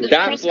 Hey, see,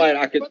 that flight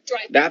I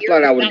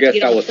would guess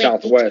that was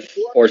Southwest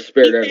or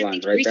Spirit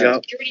Airlines right there.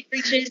 Security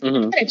breaches, not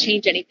going to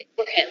change anything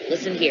for him.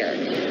 Listen here.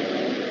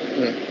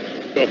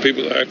 Well,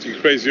 people are acting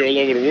crazy all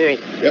over the world.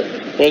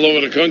 Yep. All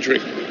over the country.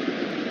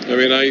 I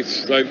mean, I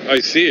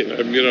see it.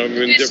 I'm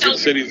in different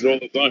cities all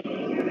the time.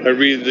 I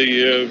read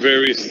the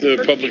various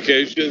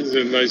publications,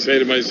 and I say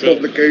to myself,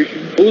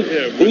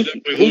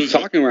 Who's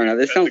talking right now?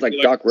 This sounds like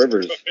Doc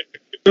Rivers.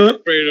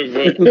 Afraid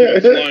of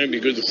flying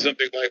because of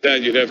something like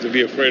that. You'd have to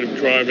be afraid of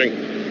driving.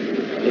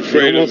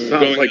 Afraid of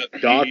going like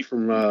out Doc to eat,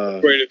 from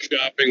afraid of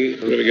shopping. I'm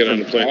going to get on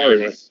the plane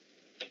anyway.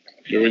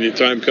 So when your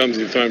time comes,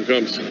 your time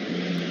comes.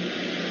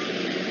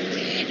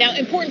 Now,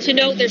 important to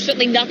note, there's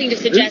certainly nothing to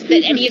suggest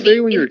that any of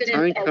these when your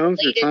time comes,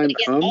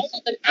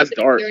 That's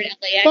dark.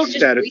 Fuck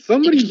that. If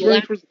somebody's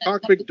running towards the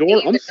cockpit door,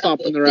 I'm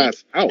stomping their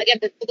ass out. Again,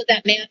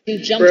 that man who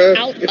jumped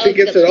out of the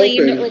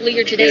plane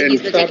earlier today,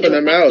 he's the taken to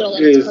the hospital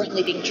and is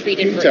currently being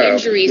treated for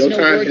injuries. No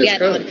word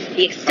yet on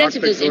the extent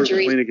of those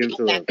injuries. LAX,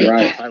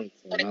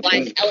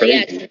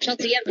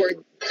 Chelsea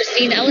Edwards,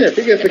 Christine Ellis. Yeah, if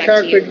he gets the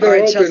cockpit door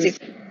open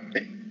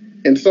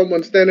and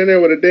someone's standing there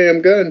with a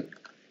damn gun,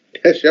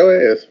 that's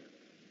your ass.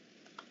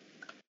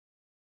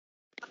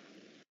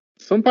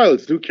 Some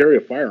pilots do carry a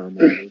firearm.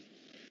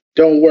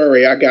 Don't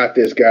worry, I got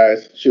this,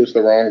 guys. Shoots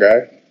the wrong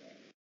guy.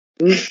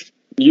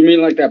 You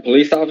mean like that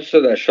police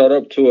officer that showed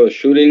up to a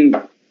shooting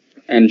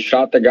and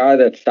shot the guy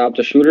that stopped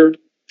the shooter?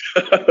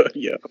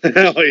 Yeah.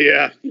 Hell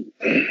yeah.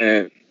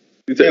 And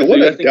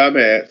what a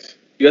dumbass.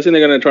 You guys think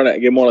they're gonna try to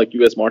get more like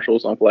U.S.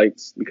 Marshals on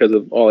flights because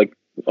of all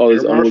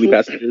these unruly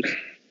passengers?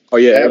 Oh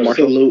yeah,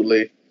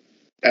 absolutely.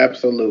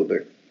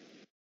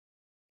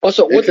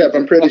 Also, except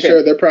I'm pretty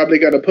sure they're probably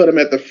going to put them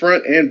at the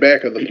front and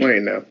back of the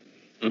plane now.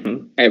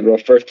 Mm-hmm. Hey, bro,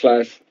 first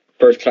class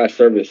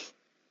service.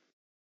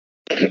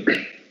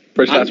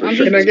 First class.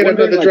 Can I get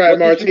another dry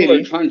martini? What people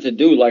are trying to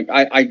do, like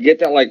I get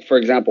that, like for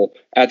example,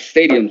 at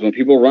stadiums when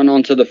people run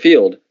onto the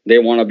field, they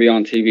want to be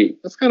on TV.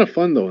 That's kind of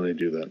fun though when they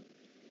do that.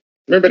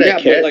 Remember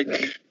that cat? But,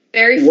 like,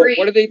 very free.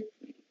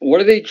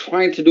 What are they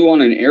trying to do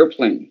on an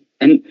airplane?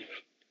 And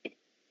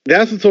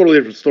that's a totally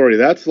different story.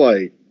 That's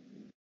like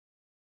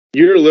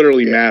you're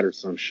literally mad or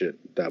some shit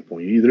at that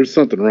point. There's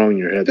something wrong in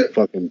your head to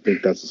fucking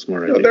think that's a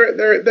smart idea.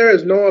 There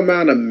is no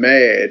amount of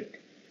mad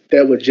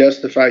that would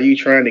justify you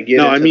trying to get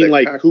into the cockpit. No, I mean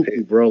like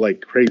cuckoo, bro,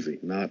 like crazy,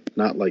 not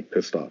like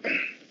pissed off.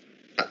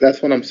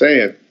 That's what I'm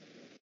saying.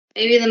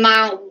 Maybe the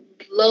Mile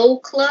Low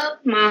Club?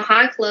 Mile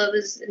High Club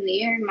is in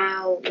the air,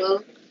 Mile Low.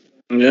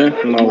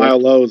 Yeah, Mile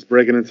Low is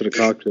breaking into the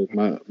cockpit.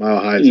 Mile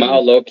High.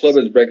 Mile Low Club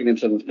is breaking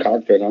into the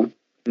cockpit, huh?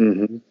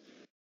 Mm-hmm.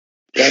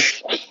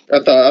 I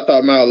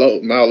thought Mile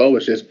Low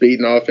was just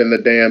beating off in the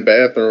damn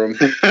bathroom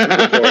before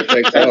it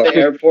takes off. The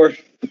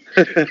airport.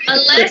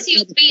 Unless he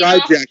was beating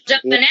off and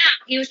jumping out.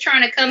 He was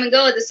trying to come and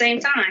go at the same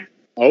time.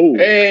 Oh.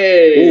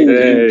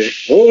 Hey.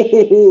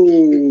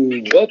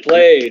 Oh. Well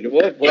played.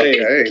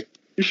 Okay.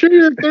 You sure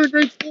you're in third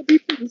grade school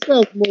people? This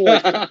sounds more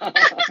like Dude,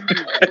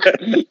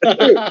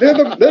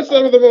 they're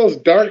some of the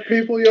most dark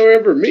people you'll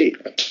ever meet.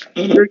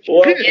 Well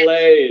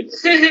played.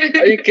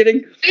 Are you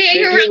kidding? Yeah,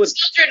 you're around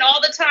children all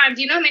the time.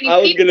 Do you know how many I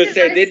was gonna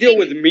say they deal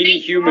with mean meaty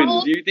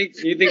humans. Do you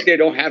think they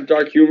don't have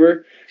dark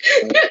humor?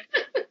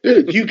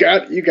 Dude, you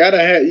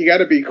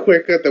gotta be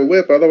quick at the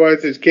whip,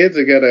 otherwise these kids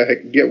are gonna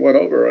get one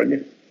over on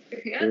you.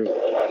 Yeah.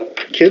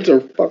 Kids are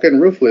fucking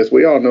ruthless.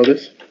 We all know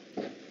this.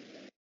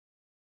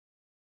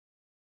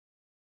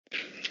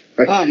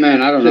 Oh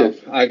man, I don't know.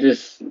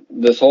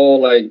 This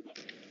whole like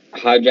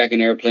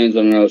hijacking airplanes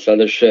and all this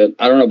other shit.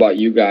 I don't know about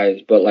you guys,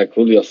 but like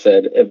Julio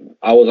said, if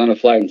I was on a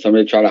flight and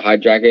somebody tried to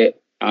hijack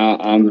it,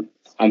 I'm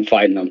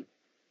fighting them.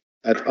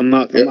 I'm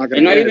not gonna.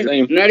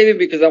 Not even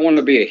because I want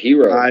to be a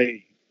hero.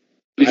 You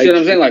see what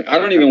I'm saying? Like I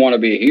don't even want to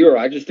be a hero.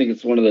 I just think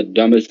it's one of the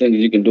dumbest things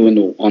you can do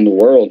on the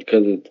world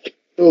because it's.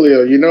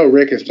 Julio, you know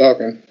Rick is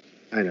talking.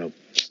 I know.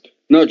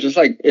 No, just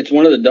like it's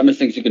one of the dumbest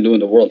things you can do in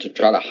the world to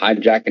try to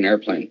hijack an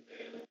airplane.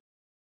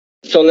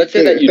 So let's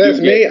say that you that's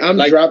me. I'm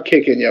drop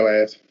kicking your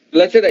ass.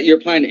 Let's say that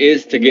your plan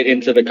is to get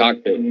into the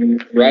cockpit,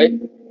 right?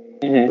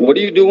 Mm-hmm. What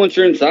do you do once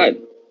you're inside?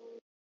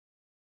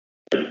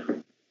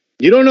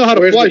 You don't know how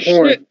to fly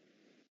shit.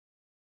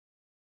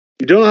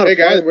 You don't know how to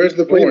fly. Hey guys, where's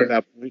the porn? At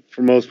that point,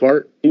 for most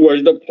part.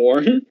 Where's the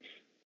porn?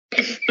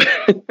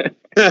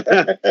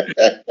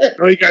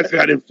 Oh, you guys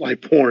got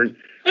in-flight porn.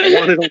 I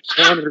want it on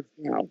monitors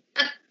now.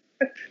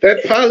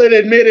 That pilot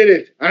admitted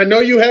it. I know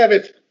you have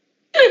it.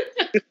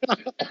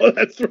 Oh,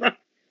 that's right.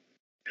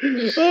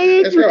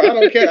 That's right. I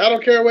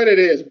don't care what it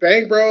is.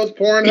 Bang Bros,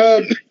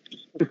 Pornhub,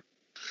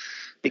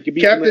 it could be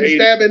Captain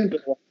Stabbing.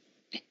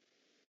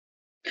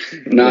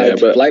 Nah,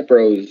 it's Flight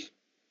Bros.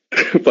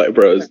 Flight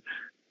Bros.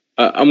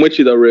 I'm with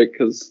you though, Rick,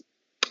 because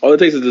all it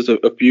takes is just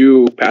a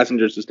few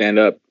passengers to stand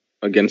up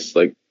against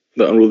like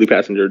the unruly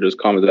passenger, just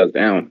calm his ass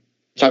down.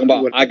 Talking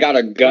about, I got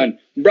a gun.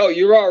 Bro,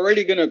 you're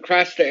already going to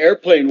crash the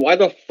airplane. Why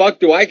the fuck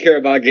do I care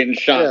about getting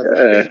shot?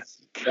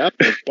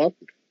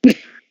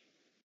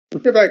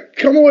 They're like,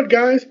 come on,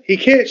 guys. He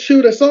can't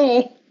shoot us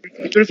all.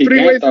 There's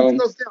three ways this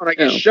goes down. I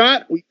get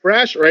shot, we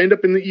crash, or I end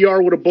up in the ER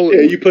with a bullet.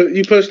 Yeah, you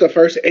push the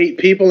first 8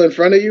 people in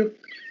front of you.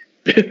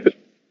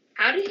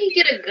 How did he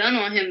get a gun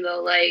on him,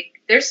 though?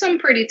 Like, there's some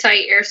pretty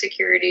tight air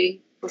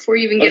security before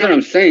you even get on. That's what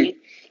I'm saying.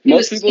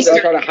 Most people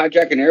that try to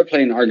hijack an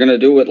airplane are going to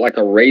do it like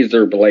a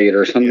razor blade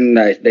or something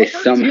that they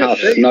somehow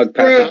snug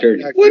past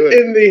security. What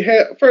in the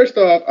hell? First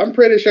off, I'm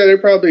pretty sure they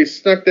probably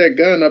snuck that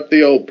gun up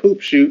the old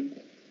poop chute.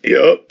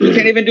 Yep. You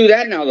can't even do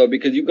that now, though,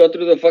 because you go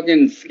through the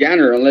fucking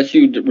scanner unless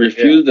you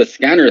refuse the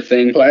scanner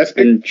thing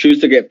and choose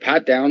to get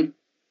pat down.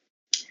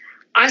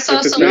 I saw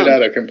it's made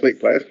out of complete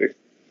plastic.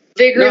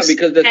 Vigorous. No,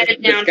 because the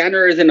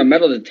scanner isn't a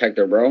metal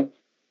detector, bro.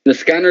 The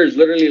scanner is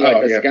literally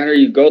like scanner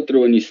you go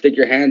through and you stick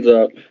your hands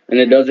up and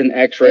it does an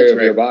x-ray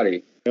of your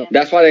body. Yep.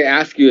 That's why they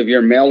ask you if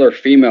you're male or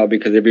female,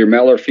 because if you're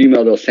male or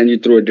female, they'll send you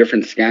through a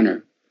different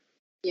scanner.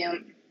 Yeah.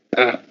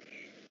 That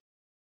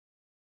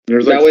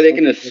way they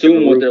can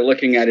assume what they're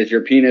looking at is your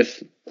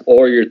penis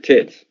or your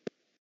tits.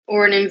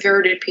 Or an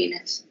inverted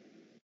penis.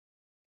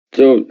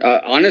 So,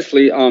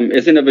 honestly,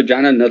 isn't a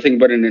vagina nothing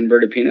but an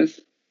inverted penis?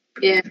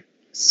 Yeah.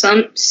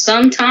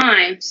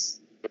 Sometimes.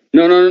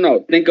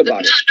 No. Think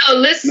about it. No,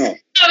 listen. No.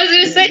 I was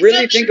going to say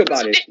really think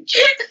about it.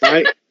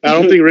 I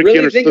don't think Ricky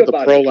understood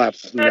the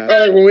prolapse.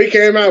 When we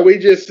came out, we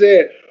just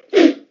said...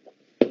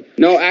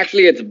 No,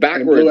 actually, it's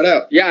backwards. Blew it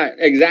out. Yeah,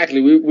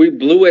 exactly. We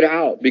blew it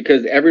out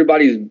because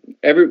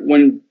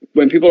when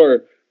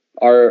people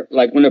are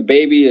like when a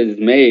baby is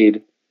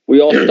made,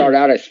 we all start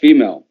out as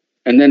female,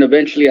 and then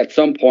eventually at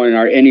some point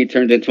our innie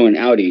turns into an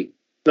outie.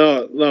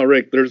 No,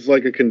 Rick. There's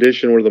like a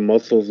condition where the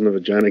muscles in the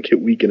vagina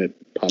get weak and it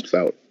pops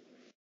out.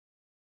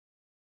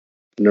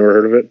 Never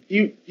heard of it?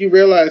 You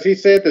realize he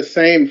said the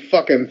same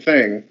fucking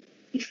thing.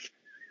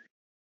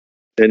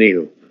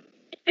 Anywho.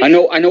 I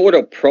know what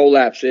a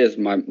prolapse is,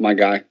 my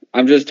guy.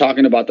 I'm just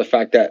talking about the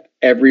fact that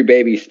every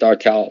baby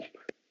starts out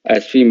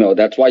as female.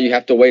 That's why you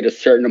have to wait a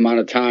certain amount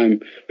of time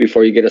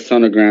before you get a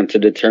sonogram to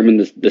determine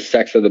the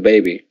sex of the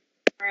baby.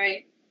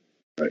 Right.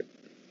 Right.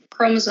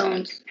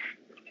 Chromosomes.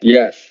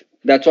 Yes.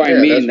 That's why I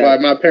mean that's why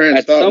my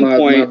parents thought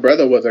my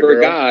brother was a girl.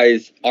 For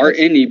guys, our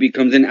innie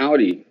becomes an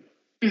outie.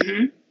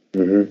 Mm-hmm.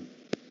 Mm-hmm.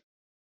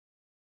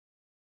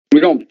 We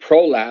don't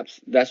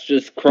prolapse. That's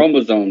just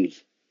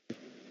chromosomes.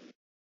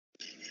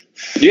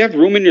 Do you have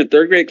room in your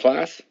third grade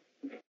class?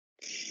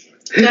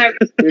 we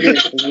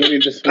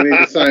need to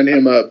sign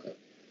him up.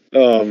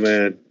 Oh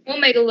man. We'll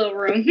make a little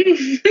room. Have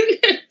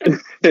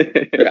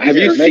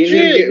you make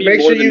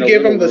sure you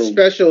give him the room.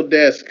 Special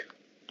desk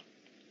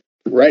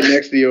right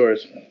next to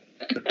yours.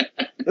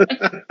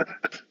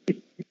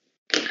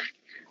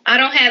 I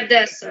don't have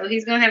desks, so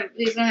he's gonna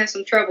have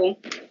some trouble.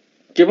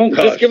 Give him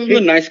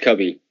the nice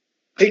cubby.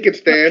 He can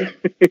stand.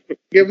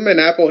 Give him an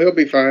apple, he'll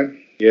be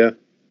fine. Yeah.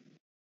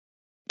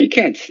 He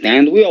can't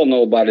stand. We all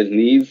know about his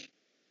knees.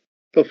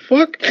 The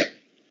fuck?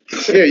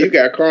 Yeah, you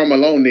got Karl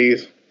Malone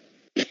knees.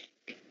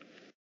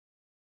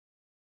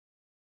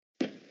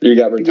 You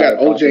got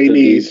OJ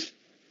knees.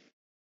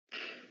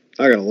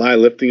 I gotta lie,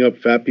 lifting up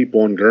fat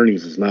people on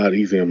gurneys is not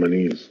easy on my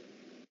knees.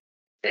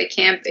 It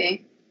can't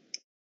be.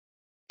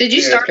 Did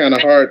you start? It's kind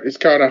of hard. It's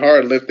kind of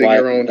hard lifting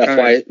your own.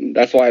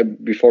 That's why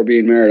before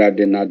being married, I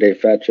did not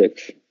date fat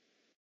chicks.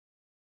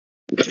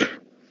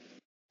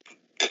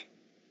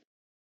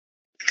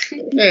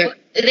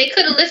 They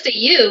could have lifted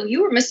you.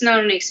 You were missing out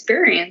on the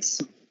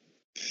experience.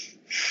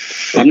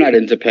 I'm not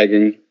into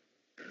pegging.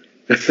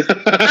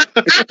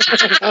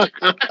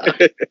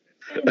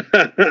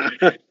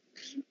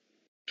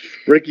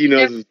 Ricky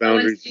knows his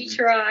boundaries. You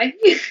try.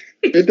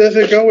 It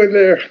doesn't go in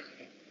there.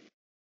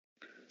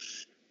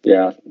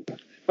 Yeah.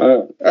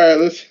 All right,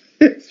 let's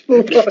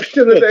move on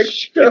to the next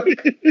show.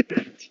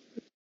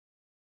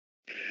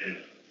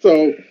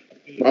 So,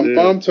 my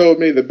mom told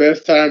me the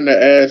best time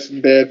to ask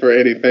Dad for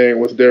anything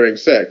was during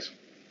sex.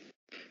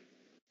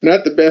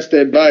 Not the best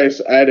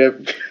advice I'd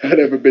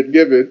ever been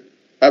given.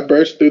 I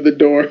burst through the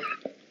door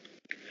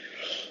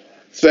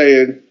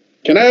saying,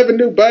 "Can I have a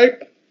new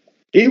bike?"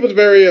 He was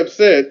very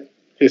upset.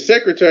 His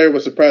secretary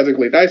was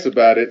surprisingly nice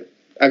about it.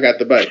 I got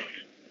the bike.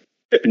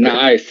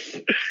 Nice.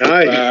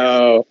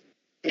 Wow.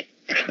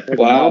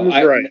 Wow.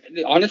 Right.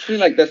 Honestly,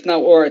 like, that's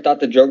not where I thought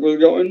the joke was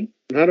going.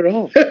 Not at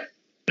all.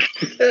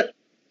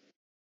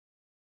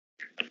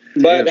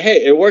 But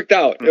hey, it worked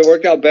out. It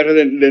worked out better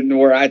than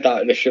where I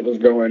thought the shit was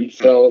going.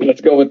 So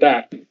let's go with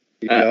that.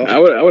 I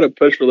would have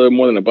pushed for a little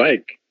more than a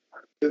bike.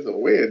 It's a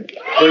win.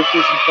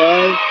 PlayStation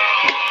 5.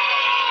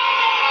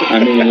 I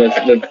mean,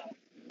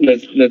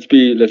 let's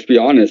be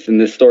honest. In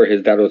this story,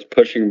 his dad was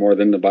pushing more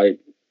than the bike.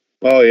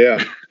 Oh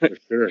yeah,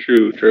 for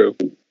sure. True.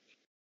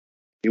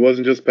 He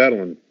wasn't just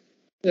pedaling.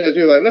 Yeah,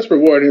 you're like, let's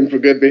reward him for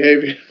good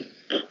behavior.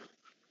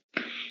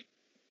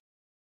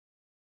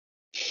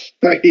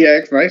 He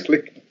acts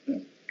nicely.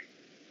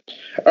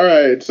 All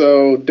right,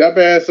 so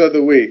dumbass of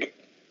the week.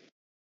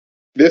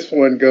 This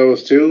one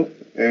goes to,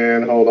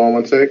 and hold on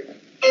one sec.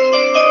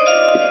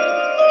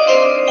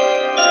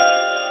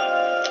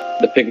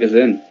 The pick is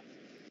in.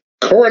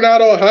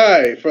 Coronado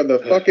High for the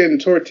fucking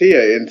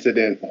tortilla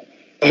incident.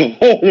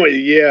 Oh my,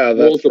 yeah,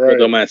 that's multiple right.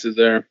 dumbasses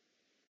there.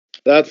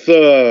 That's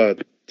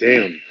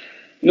damn.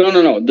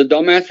 No. The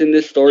dumbass in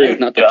this story is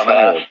not the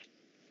child.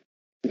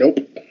 Nope.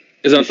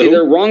 Is that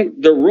they're wrong?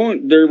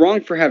 They're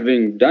wrong for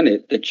having done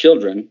it. The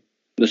children,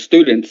 the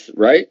students,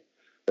 right?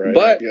 Right.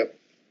 But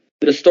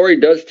the story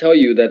does tell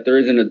you that there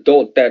is an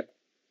adult that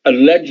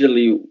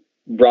allegedly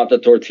brought the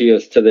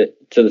tortillas to the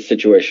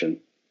situation.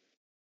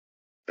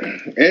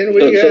 And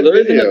so there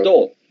is an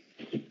adult.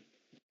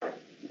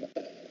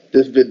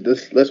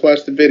 Let's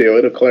watch the video.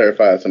 It'll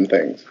clarify some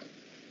things.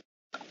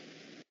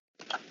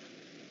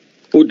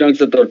 Who dunks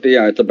the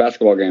tortilla? It's a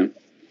basketball game.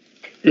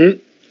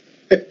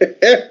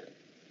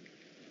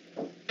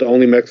 The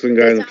only Mexican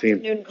guy on the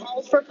team.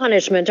 Calls for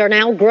punishment are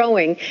now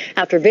growing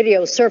after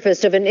video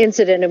surfaced of an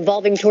incident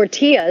involving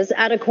tortillas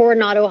at a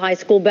Coronado High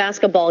School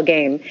basketball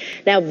game.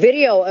 Now,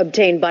 video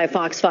obtained by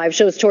Fox 5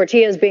 shows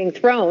tortillas being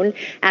thrown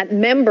at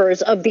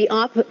members of the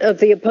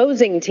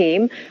opposing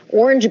team,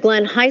 Orange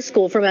Glen High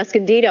School from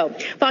Escondido.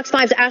 Fox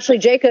 5's Ashley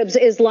Jacobs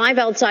is live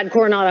outside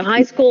Coronado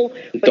High School.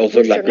 Those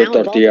look like good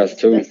tortillas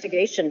too.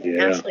 Investigation.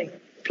 Yeah. Ashley.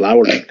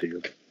 Flour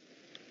tortillas.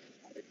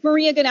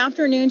 Maria, good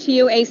afternoon to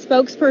you. A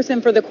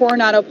spokesperson for the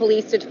Coronado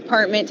Police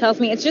Department tells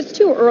me it's just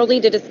too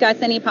early to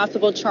discuss any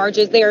possible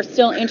charges. They are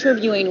still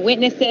interviewing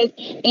witnesses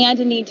and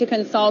need to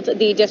consult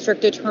the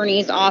district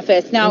attorney's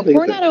office. Now,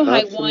 Coronado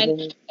High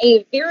won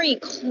a very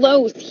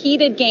close,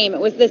 heated game. It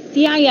was the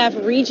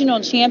CIF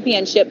Regional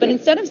Championship, but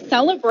instead of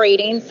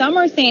celebrating, some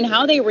are saying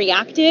how they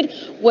reacted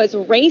was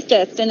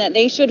racist and that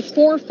they should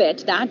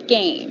forfeit that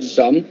game.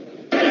 Some?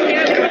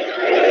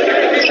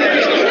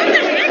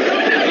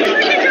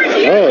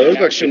 Oh, it was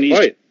actually a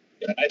fight.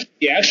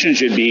 The action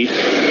should be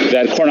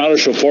that Coronado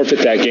should forfeit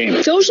that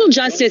game. Social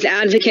justice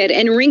advocate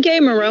Enrique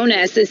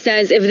Morones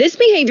says if this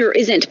behavior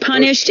isn't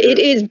punished, it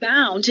is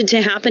bound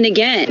to happen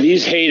again.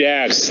 These hate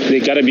acts,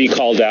 they got to be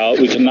called out.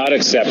 We cannot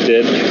accept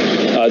it.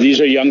 These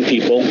are young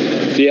people.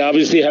 They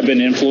obviously have been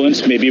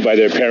influenced maybe by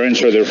their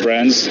parents or their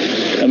friends,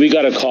 and we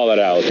got to call it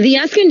out. The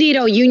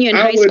Escondido Union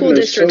High School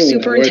District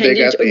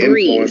Superintendent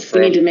agrees.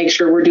 We need to make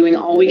sure we're doing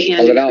all we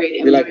can to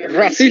create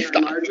environments in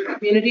our larger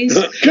communities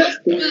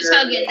where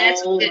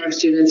all of our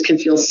students can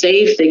feel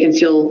safe, they can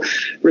feel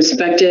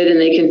respected, and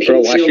they can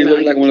feel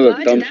look like one of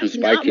those dumb from Spy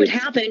Kids. That's not what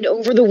happened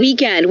over the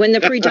weekend when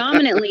the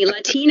predominantly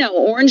Latino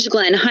Orange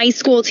Glen High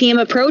School team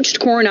approached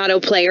Coronado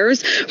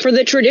players for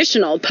the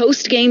traditional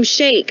post-game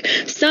shake.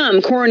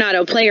 Some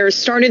Coronado players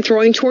started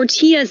throwing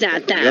tortillas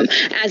at them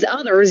as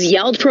others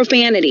yelled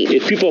profanity.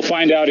 If people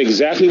find out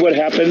exactly what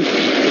happened,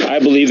 I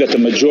believe that the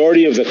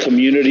majority of the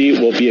community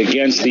will be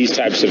against these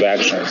types of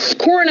actions.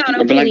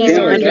 Coronado police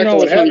are under I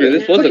was hungry.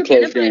 This was a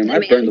close game. I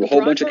burned a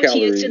whole bunch of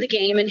calories. To the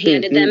game and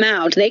handed them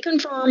out. They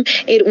confirm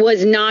it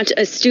was not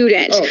a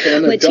student.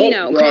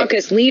 Latino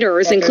caucus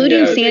leaders,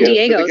 including San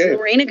Diego's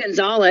Lorena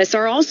Gonzalez,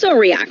 are also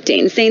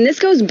reacting, saying this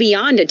goes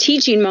beyond a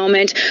teaching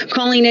moment,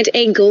 calling it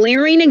a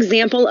glaring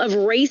example of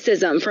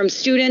racism from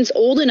students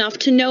old enough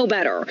to know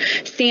better.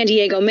 San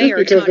Diego Mayor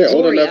because they're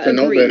old enough to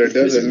know better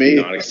doesn't mean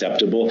not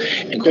acceptable,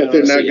 and that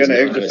they're not going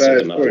to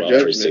exercise poor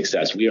judgment.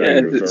 Success. We are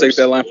in reverse. It's like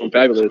that line from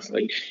Fabulous,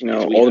 like, you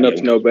know, old enough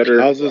to know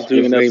better, how's this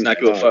young enough to not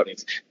give a fuck. They're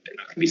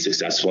not going to be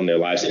successful in their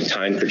lives, and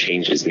time for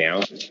change is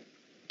now.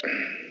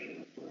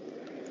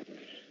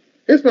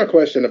 Here's my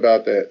question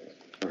about that.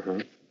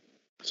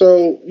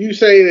 So you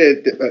say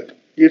that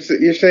you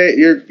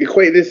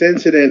equate this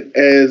incident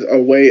as a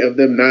way of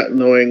them not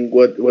knowing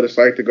what it's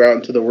like to go out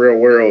into the real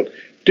world,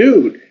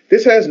 dude.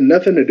 This has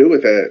nothing to do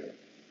with that.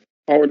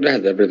 Oh, it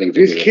has everything to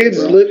do with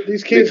it.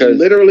 These kids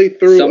literally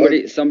threw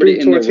somebody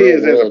in tortillas the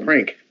real world, as a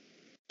prank.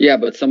 Yeah,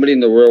 but somebody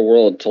in the real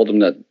world told them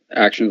that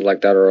actions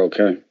like that are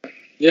okay.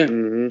 Yeah,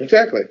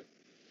 exactly.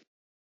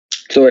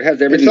 So it has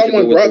everything to do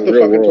with the real world. Someone brought the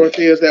fucking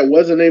tortillas that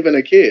wasn't even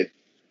a kid.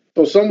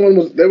 So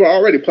they were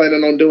already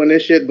planning on doing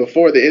this shit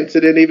before the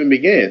incident even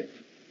began.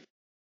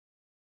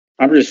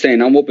 I'm just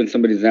saying, I'm whooping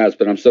somebody's ass,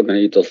 but I'm still going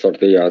to eat those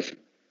tortillas.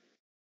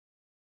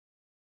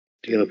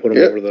 You're going to put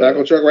them over the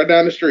taco truck right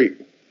down the street.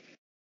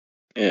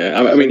 Yeah,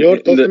 I mean,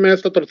 in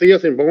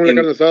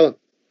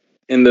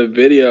the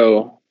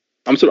video,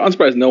 I'm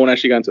surprised no one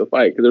actually got into a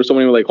fight because there was so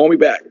many like, hold me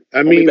back.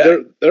 I mean,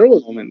 there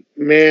was,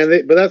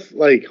 man, but that's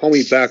like, hold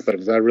me back,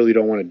 because I really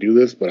don't want to do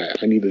this,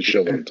 but I need to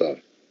show them tough.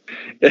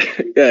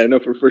 Yeah, no,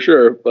 for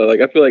sure. But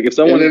like, I feel like if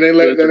someone and then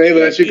they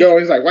let you go,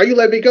 he's like, "Why you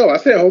let me go?" I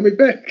said, "Hold me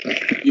back."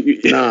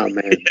 Nah,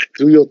 man,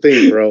 do your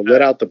thing, bro.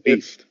 Let out the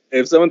beast.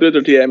 If someone threw a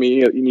tortilla at me,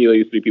 you need at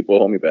least 3 people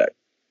hold me back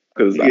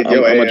because I'm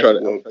gonna try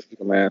to keep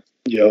a man.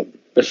 Yep.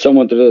 If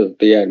someone threw a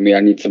tortilla at me,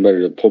 I need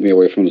somebody to pull me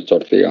away from the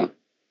tortilla.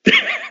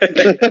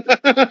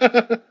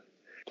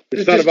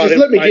 Just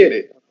let me get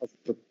it.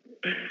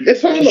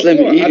 It's on the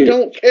floor. I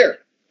don't care.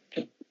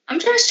 I'm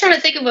just trying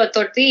to think of a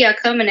tortilla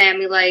coming at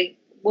me. Like,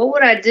 what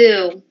would I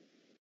do?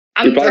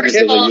 First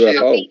of all,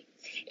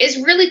 it's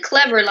really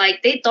clever.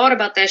 Like, they thought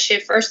about that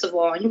shit first of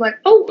all, and you're like,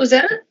 oh, was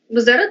that a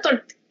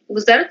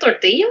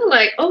tortilla?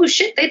 Like, oh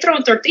shit, they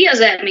throwing tortillas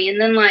at me, and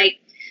then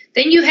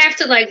then you have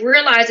to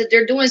realize that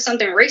they're doing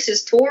something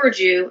racist towards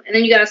you, and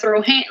then you gotta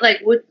throw I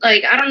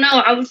don't know.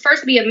 I would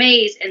first be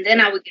amazed, and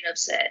then I would get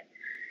upset.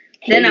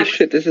 Holy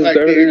shit, this is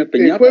better than a piñata.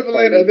 The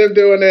equivalent of them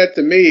doing that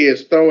to me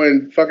is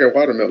throwing fucking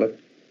watermelon.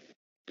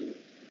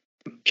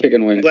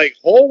 Chicken wings. Like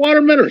whole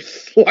watermelon or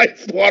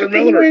sliced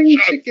watermelon?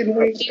 Chicken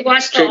wings. You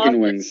watched Chicken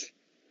wings.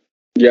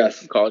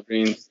 Yes. Collard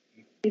greens.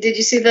 Did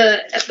you see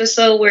the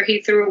episode where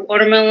he threw a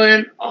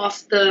watermelon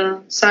off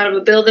the side of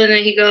a building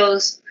and he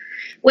goes,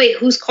 wait,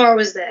 whose car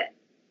was that?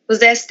 Was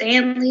that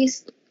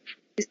Stanley's?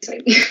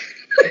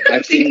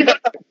 I've seen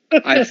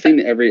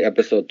every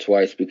episode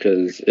twice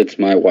because it's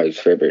my wife's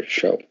favorite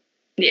show.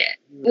 Yeah,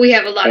 we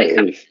have a lot in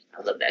common.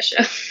 I love that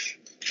show.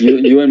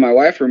 You and my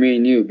wife, or me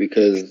and you?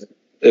 Because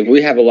if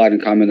we have a lot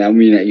in common, that would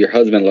mean that your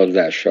husband loves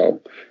that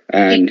show,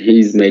 and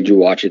he's made you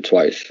watch it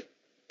twice.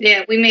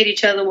 Yeah, we made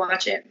each other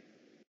watch it.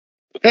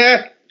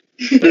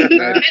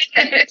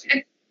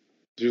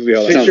 Usually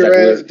how sit your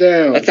ass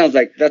down. That sounds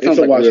like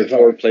weird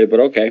foreplay,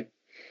 but okay.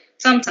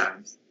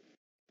 Sometimes.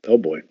 Oh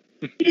boy.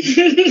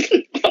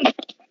 I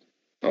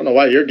don't know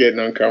why you're getting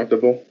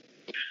uncomfortable,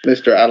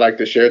 Mister. I like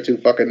to share too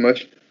fucking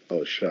much.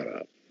 Oh, shut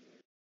up.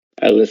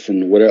 I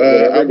listen.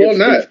 Whatever gets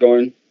things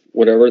going,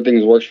 whatever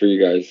things works for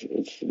you guys.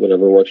 It's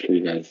whatever works for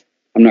you guys.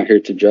 I'm not here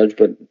to judge,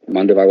 but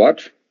mind if I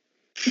watch?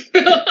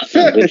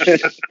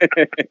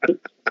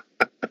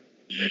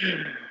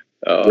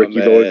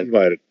 Ricky's always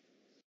invited.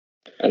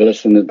 I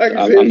listen.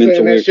 I'm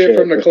into that shit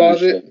from the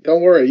closet.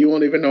 Don't worry, you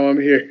won't even know I'm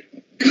here.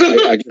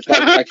 I just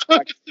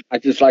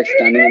like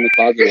standing in the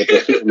closet with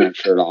a Superman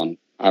shirt on.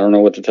 I don't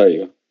know what to tell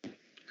you.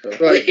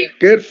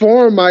 Good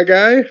form, my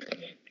guy.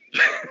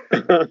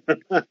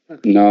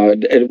 No,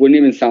 it wouldn't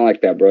even sound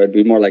like that, bro. It'd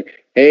be more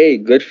like, "Hey,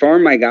 good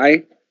form, my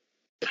guy."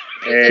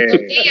 Hey.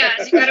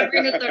 Tortillas. You gotta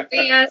bring the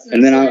tortillas.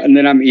 And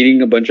then I'm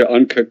eating a bunch of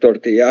uncooked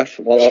tortillas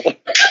while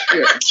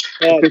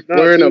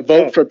wearing a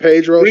Vote for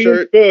Pedro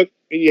shirt. Cooked,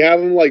 and you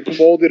have them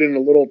folded in the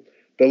little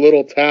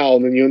towel,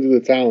 and then you undo the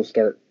towel and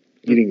start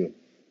eating them.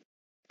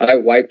 I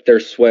wipe their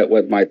sweat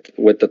with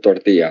the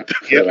tortilla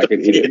so that I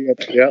can eat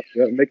it. Yep.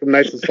 Make them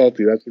nice and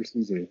salty. That's your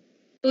seasoning.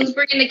 Who's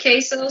bringing the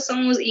queso?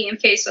 Someone was eating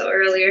queso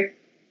earlier.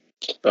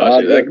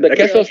 The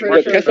queso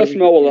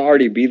smell will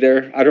already be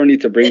there. I don't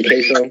need to bring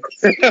queso.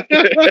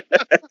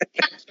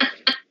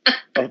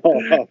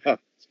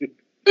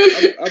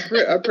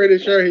 I'm pretty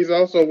sure he's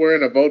also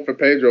wearing a Vote for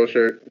Pedro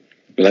shirt.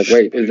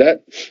 Wait, is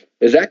that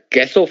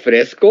queso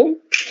fresco?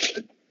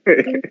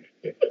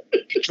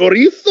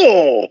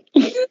 Chorizo.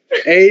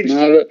 Aged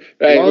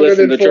longer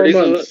than 4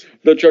 months.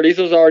 The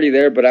chorizo's already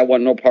there, but I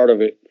want no part of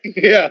it.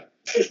 Yeah.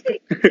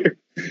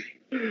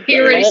 He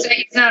already said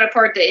he's not a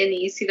part of the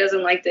innies. He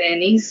doesn't like the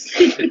innies.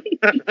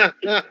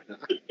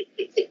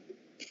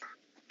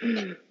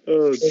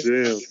 Oh,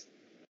 damn.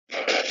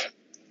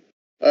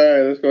 All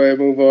right, let's go ahead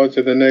and move on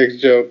to the next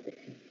joke.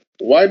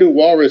 Why do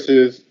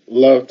walruses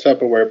love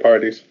Tupperware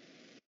parties?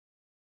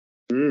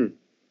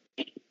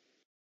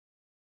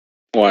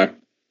 Why?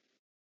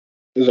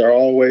 Because they're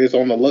always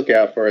on the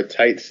lookout for a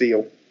tight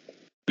seal.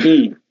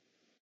 Okay.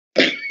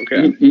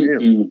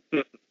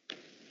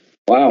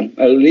 Wow.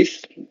 At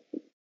least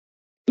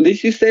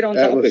you stayed on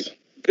topic.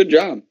 Good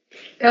job.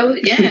 Oh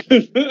yeah.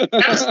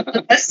 That was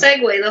the best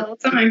segue the whole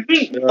time.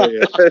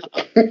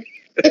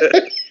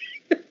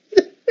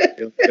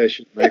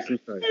 Nice and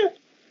tight.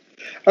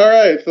 All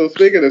right, so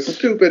speaking of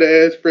stupid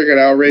ass freaking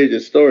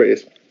outrageous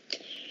stories,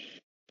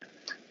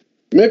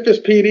 Memphis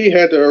PD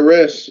had to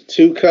arrest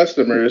 2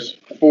 customers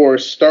for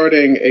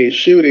starting a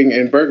shooting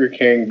in Burger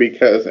King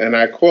because, and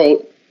I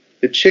quote,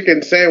 the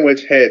chicken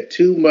sandwich had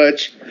too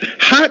much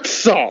hot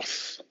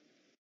sauce.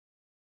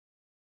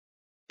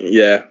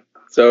 Yeah.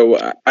 So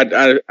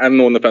I'm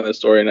the one that found this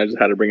story, and I just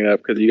had to bring it up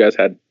because you guys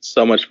had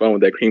so much fun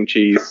with that cream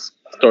cheese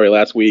story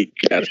last week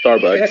at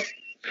Starbucks.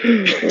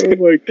 Oh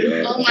my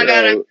god! Oh my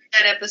god! I heard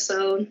that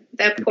episode.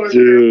 That poor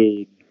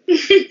dude.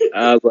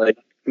 I was like,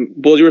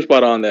 Bulls, you were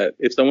spot on that.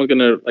 If someone's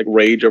gonna like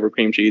rage over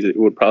cream cheese, it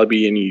would probably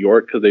be in New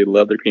York because they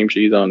love their cream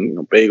cheese on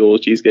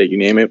bagels, cheesecake, you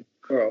name it.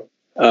 Oh.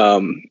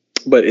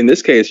 But in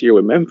this case here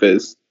with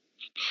Memphis,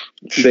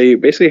 they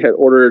basically had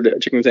ordered a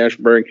chicken sandwich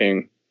from Burger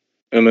King,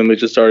 and then they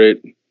just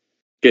started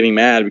getting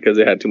mad because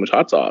they had too much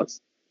hot sauce.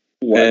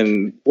 What?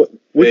 And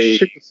which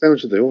chicken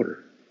sandwich did they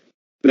order?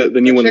 The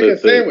new one, chicken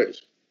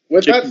sandwich.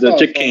 With hot sauce.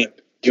 The chicken,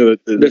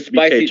 the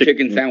spicy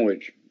chicken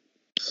sandwich.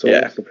 So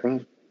what's the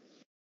problem?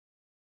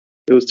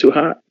 It was too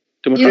hot.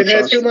 Too much hot It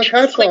had sauce. too much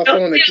hot sauce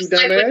on it, you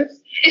dumbass.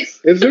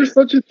 Is there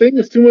such a thing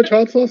as too much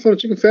hot sauce on a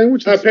chicken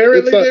sandwich?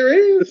 Apparently there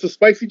is. It's a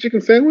spicy chicken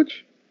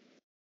sandwich?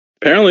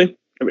 Apparently.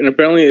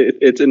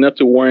 It's enough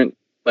to warrant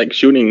like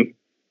shooting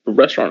a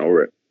restaurant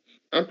over it.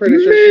 I'm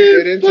pretty sure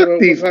she did into it.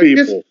 These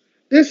people.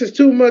 This is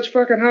too much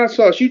fucking hot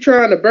sauce. You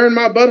trying to burn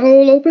my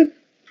butthole open?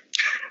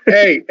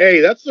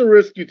 hey, that's the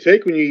risk you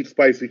take when you eat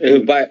spicy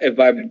food. If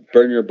I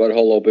burn your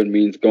butthole open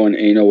means going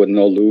anal with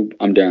no lube,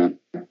 I'm down.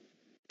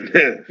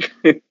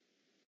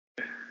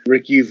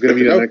 Ricky's gonna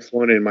be the next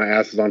one, and my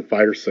ass is on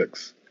 5 or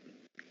 6.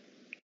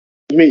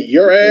 You mean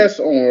your ass,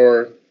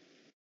 or?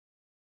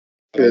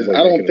 Because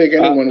I don't think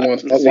anyone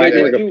wants to see why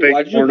that.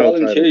 did you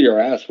volunteer your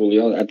ass,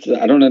 Julio?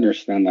 I don't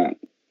understand that.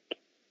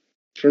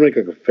 Trying to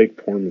make like a fake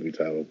porn movie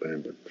title,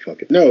 man, but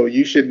fuck it. No,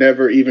 you should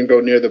never even go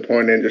near the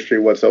porn industry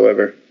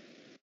whatsoever.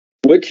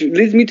 Which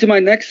leads me to my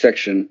next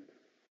section.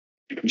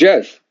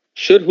 Jess,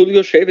 should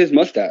Julio shave his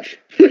mustache?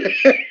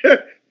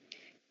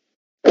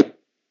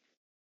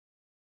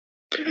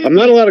 I'm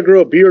not allowed to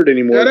grow a beard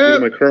anymore due to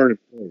my current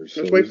employer.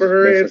 So let's wait for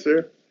her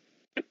answer.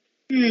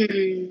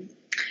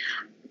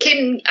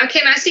 Can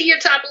I see your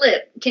top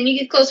lip? Can you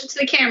get closer to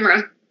the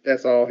camera?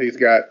 That's all he's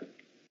got.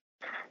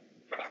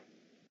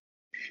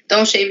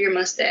 Don't shave your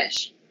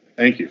mustache.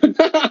 Thank you.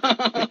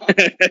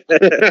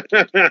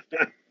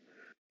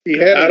 He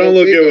had I don't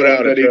look good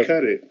without it. He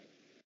cut it.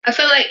 I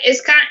feel like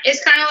it's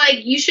kind of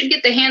like you should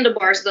get the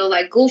handlebars though.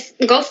 Like go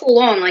full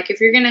on. Like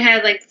if you're gonna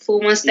have like full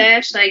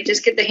mustache, like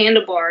just get the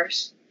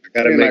handlebars.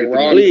 Gotta make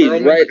like Please,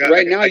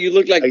 right now you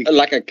look like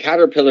a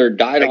caterpillar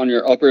died on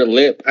your upper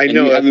lip. I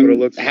know that's what it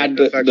looks like. Had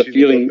That's the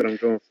feeling that I'm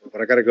going for,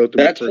 but I gotta go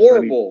through. That's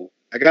horrible.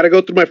 I gotta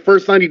go through my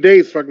first 90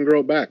 days so I can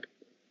grow it back.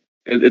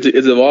 It's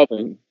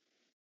evolving.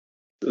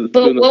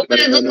 But what would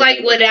it look like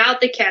without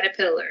the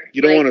caterpillar?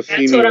 You don't want to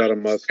see me without a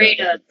mustache.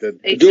 Do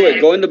it.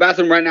 Go in the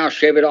bathroom right now.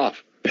 Shave it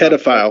off.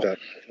 Pedophile.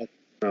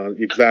 No,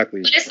 exactly.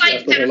 But it's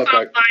like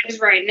pedophile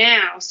vibes right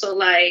now. So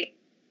like,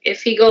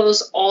 if he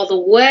goes all the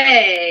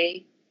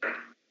way,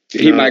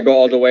 he might go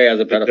all the way as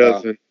a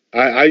pedophile.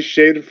 I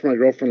shaved it for my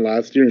girlfriend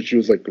last year, and she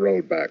was like, "Grow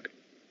it back."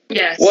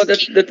 Yes. Well,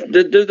 there's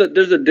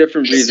a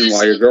different reason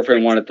why your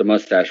girlfriend wanted the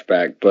mustache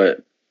back,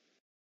 but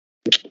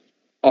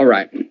all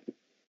right.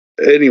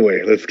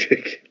 Anyway, let's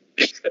get.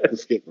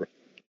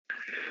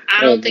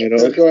 I don't think.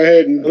 Let's go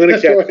ahead and play the.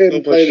 Let's go ahead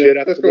and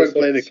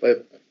play the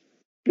clip.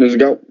 Let's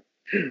go.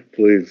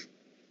 Please.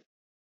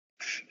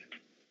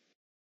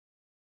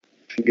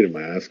 I'm getting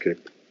my ass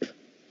kicked.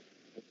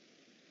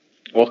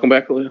 Welcome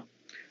back, Julio.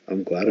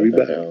 I'm glad to be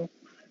back.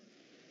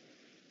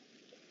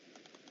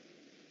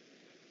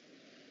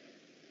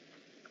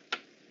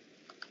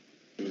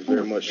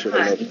 Very much sure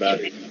enough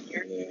about it.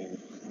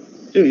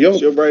 Dude,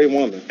 you're a brave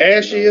woman.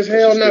 Ashy as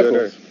hell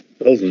knuckles.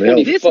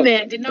 This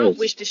man did not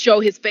wish to show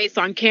his face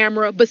on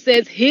camera, but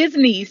says his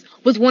niece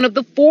was one of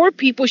the 4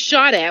 people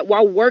shot at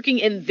while working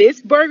in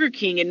this Burger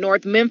King in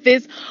North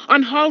Memphis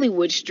on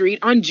Hollywood Street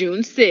on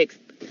June 6th.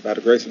 By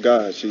the grace of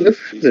God, she's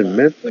in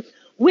Memphis.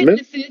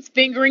 Witnesses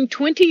fingering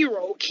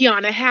 20-year-old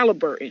Kiana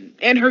Halliburton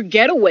and her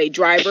getaway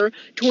driver,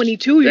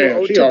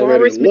 22-year-old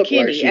Tavares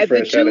McKinney, as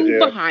the 2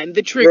 behind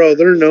the trigger. Bro,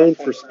 they're known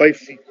for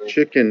spicy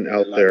chicken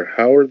out there.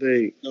 How are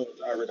they? No,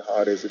 it's already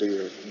hard as it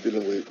is.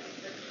 Dealing with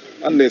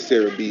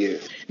Unnecessary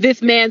BS.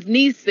 This man's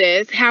niece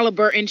says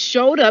Halliburton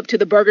showed up to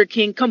the Burger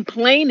King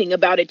complaining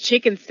about a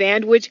chicken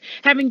sandwich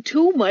having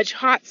too much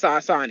hot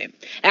sauce on it.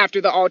 After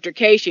the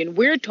altercation,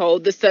 we're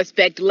told the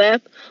suspect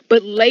left,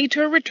 but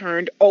later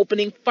returned,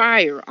 opening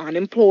fire on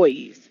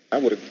employees. I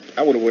would have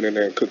went in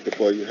there and cooked it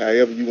for you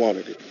however you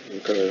wanted it.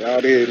 Because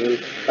out here,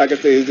 like I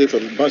said, it's just a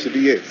bunch of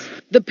BS.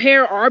 The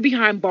pair are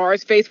behind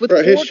bars, faced with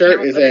 4 counts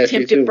of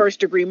attempted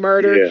first-degree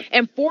murder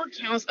and 4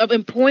 counts of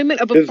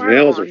employment of a firearm.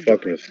 His nails are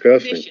fucking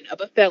disgusting.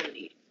 Of a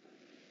felony.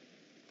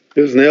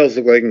 His nails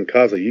look like he can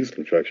cause a yeast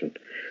infection.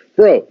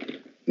 Bro,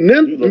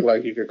 you look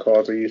like you could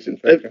cause a yeast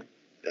infection.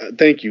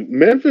 Thank you.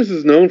 Memphis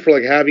is known for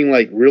like having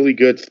like really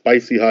good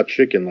spicy hot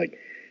chicken. Like,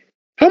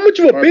 how much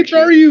of a bitch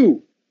are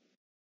you?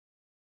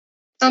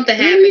 Something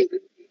happened.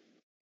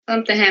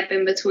 Something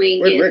happened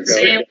between getting the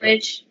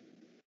sandwich.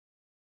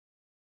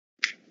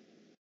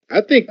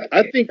 I think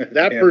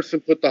that person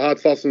put the hot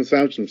sauce in the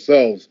sandwich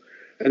themselves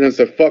and then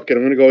said, fuck it,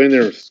 I'm going to go in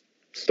there and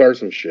start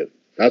some shit.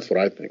 That's what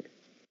I think.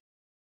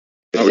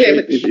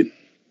 You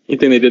think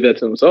they did that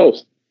to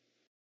themselves?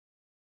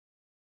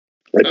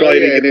 They probably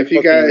didn't get the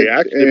fucking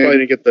reaction. They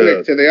probably didn't get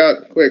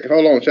the... Quick,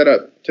 hold on, shut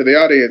up. To the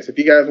audience, if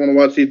you guys want to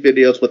watch these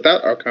videos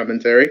without our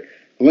commentary,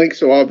 links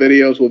to all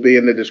videos will be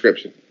in the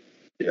description.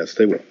 Yes,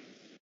 they will.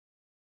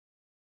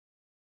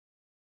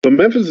 But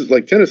Memphis is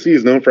like, Tennessee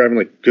is known for having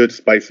like good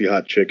spicy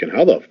hot chicken.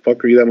 How the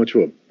fuck are you that much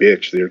of a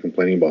bitch that you're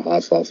complaining about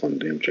hot sauce on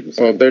damn chicken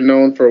sandwich? Well, they're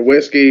known for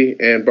whiskey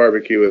and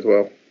barbecue as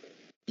well.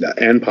 Yeah,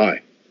 and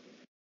pie.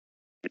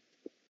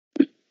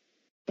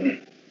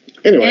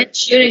 Anyway, and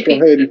shooting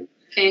people.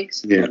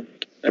 Thanks. Yeah,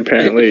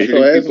 apparently.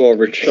 So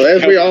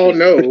as we all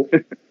know,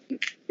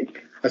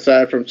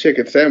 aside from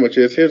chicken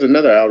sandwiches, here's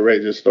another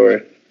outrageous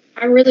story.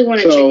 I really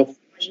want a chicken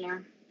sandwich now.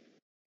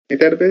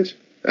 Ain't that a bitch?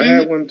 I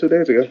had one 2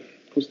 days ago.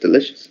 It was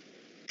delicious.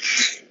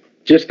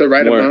 Just the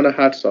right amount of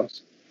hot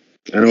sauce.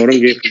 I know what I'm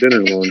getting for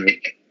dinner tomorrow.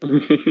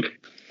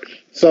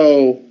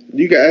 So,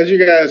 as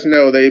you guys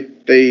know,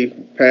 they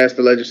passed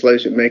the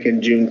legislation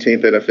making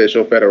Juneteenth an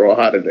official federal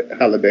holiday.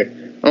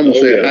 I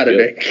almost said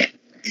holiday.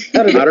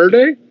 Hotter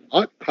day?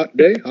 Hot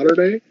day? Hotter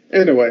day?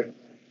 Anyway,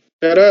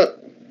 shut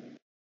up.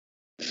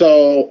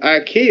 So,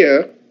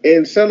 IKEA,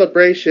 in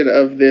celebration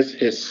of this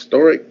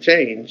historic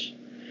change,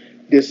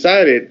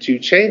 decided to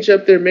change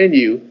up their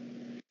menu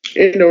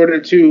in order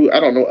to,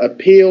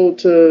 appeal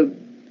to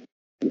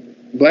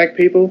black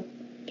people.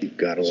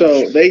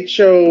 So they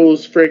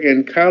chose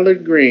friggin'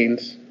 collard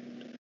greens,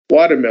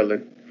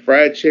 watermelon,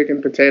 fried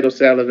chicken, potato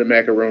salad, and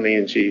macaroni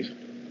and cheese.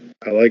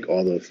 I like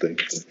all those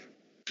things.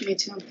 Me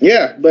too.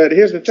 Yeah, but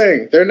here's the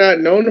thing. They're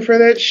not known for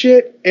that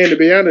shit. And to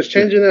be honest,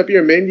 changing up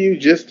your menu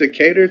just to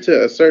cater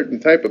to a certain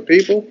type of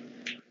people,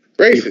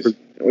 racist.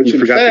 Which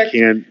in fact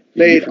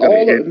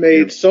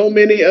made so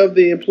many of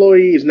the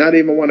employees not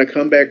even want to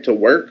come back to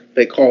work.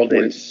 They called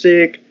in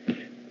sick.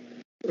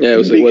 Yeah, it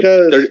was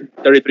because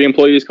 33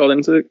 employees called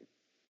in sick.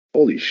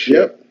 Holy shit!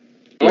 Yep.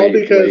 All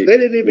because they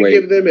didn't even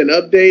give them an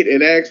update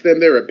and ask them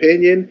their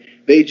opinion.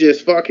 They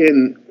just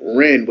fucking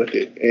ran with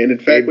it. And in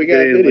fact, we got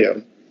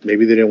video.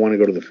 Maybe they didn't want to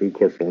go to the food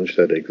court for lunch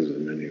that day because of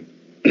the menu.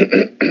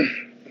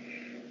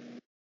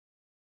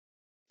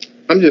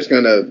 I'm just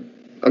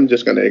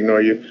gonna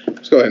ignore you.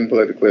 Let's go ahead and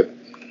play the clip.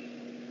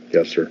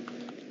 Yes, sir.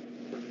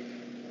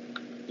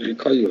 Did he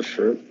call you a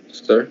shirt,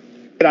 sir?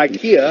 At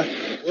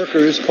IKEA,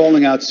 workers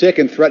calling out sick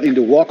and threatening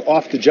to walk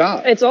off the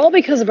job. It's all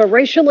because of a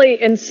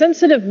racially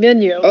insensitive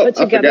menu put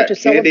together to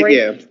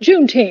celebrate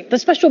Juneteenth. The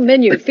special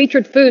menu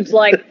featured foods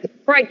like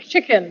fried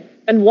chicken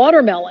and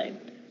watermelon,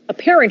 a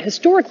pairing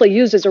historically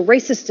used as a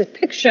racist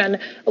depiction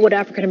of what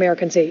African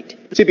Americans eat.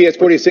 CBS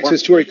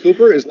 46's Tori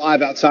Cooper is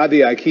live outside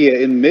the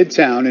IKEA in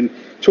Midtown. And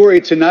Tori,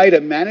 tonight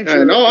a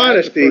manager in all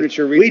honesty,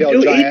 furniture we retail do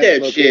eat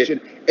giant that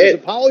shit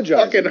at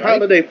fucking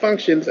holiday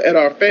functions at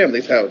our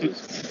families'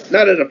 houses,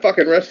 not at a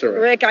fucking restaurant.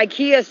 Rick,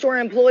 IKEA store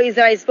employees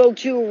that I spoke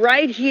to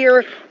right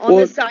here on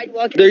the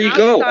sidewalk. There you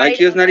go.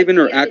 IKEA's not even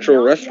an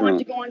actual restaurant.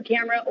 To go on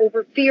camera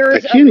over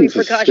fears of needs to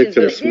repercussions. stick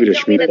to the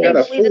Swedish They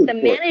meatballs. believe that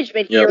the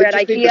management here at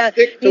IKEA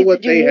needs to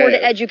do more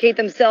to educate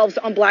themselves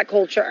on black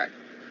culture.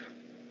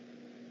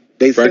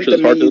 They sent the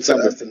menu to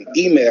us in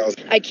emails.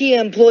 IKEA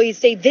employees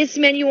say this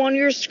menu on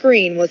your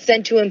screen was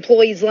sent to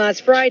employees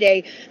last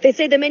Friday. They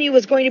say the menu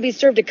was going to be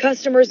served to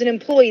customers and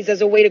employees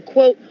as a way to,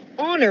 quote,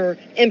 honor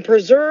and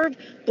preserve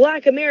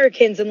black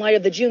Americans in light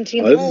of the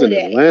Juneteenth holiday. This is in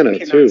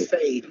Atlanta, too.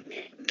 Say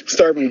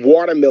serving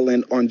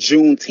watermelon on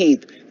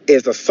Juneteenth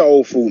is a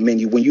soul food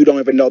menu when you don't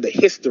even know the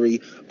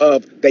history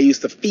of they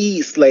used to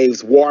feed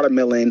slaves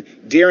watermelon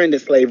during the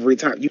slavery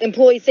time.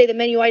 Employees say the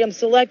menu items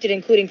selected,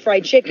 including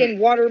fried chicken,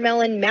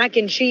 watermelon, mac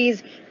and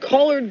cheese,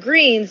 collard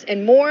greens,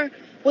 and more,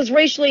 was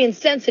racially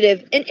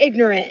insensitive and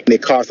ignorant.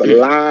 It caused a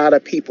lot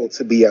of people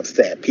to be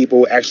upset.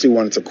 People actually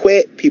wanted to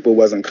quit. People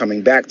wasn't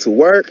coming back to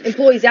work.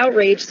 Employees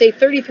outraged say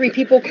 33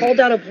 people called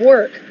out of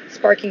work,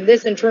 sparking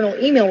this internal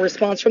email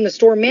response from the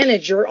store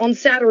manager on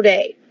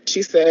Saturday.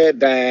 She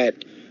said that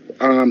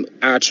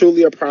I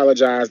truly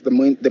apologize. The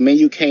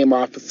menu came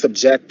off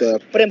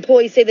subjective. But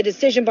employees say the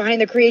decision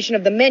behind the creation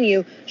of the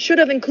menu should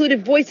have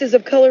included voices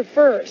of color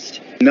first.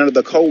 None of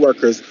the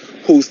co-workers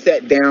who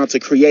sat down to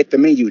create the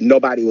menu,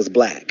 nobody was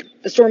black.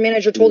 The store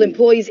manager told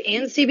employees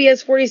and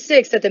CBS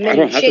 46 that the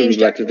menu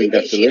changed after the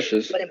issue,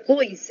 delicious. but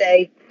employees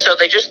say... So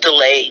they just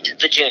delayed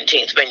the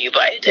Juneteenth menu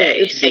by a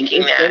day,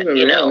 thinking that,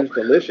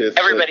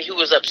 everybody who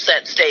was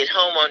upset stayed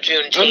home on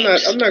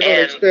Juneteenth I'm not going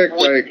to expect,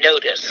 wouldn't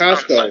notice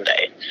Costco on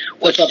Sunday,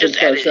 which just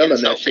added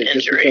insult to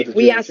injury.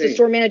 We asked the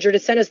store manager to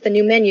send us the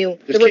new menu.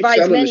 The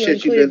revised menu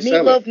included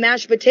meatloaf,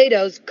 mashed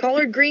potatoes,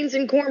 collard greens,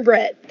 and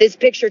cornbread. This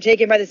picture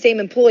taken by the same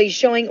employee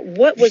showing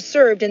what was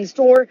served in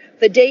store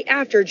the day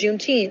after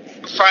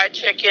Juneteenth. Fried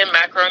chicken,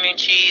 macaroni and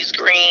cheese,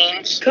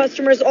 greens.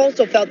 Customers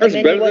also felt the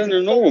menu better than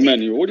their normal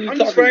menu. What are you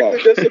talking about?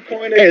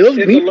 Disappointed. Hey, those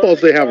meatballs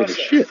they have are the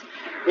shit.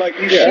 Like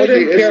you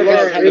shouldn't care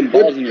about having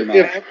balls in your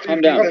mouth. Calm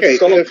down. Okay,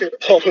 all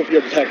of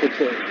your package.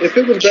 If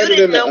it was better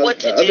than the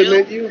other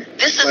menu,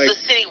 this is the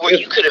city where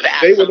you could have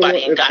asked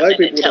somebody and gotten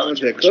an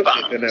intelligent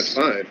response. Then that's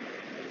fine.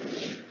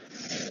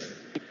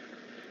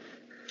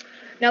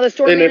 Now, the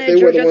store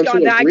manager just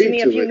got back to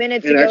me a few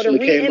minutes ago to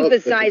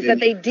re-emphasize that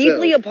they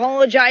deeply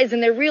apologize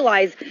and they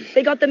realize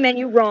they got the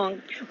menu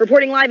wrong.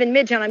 Reporting live in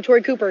Midtown, I'm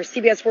Tori Cooper,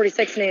 CBS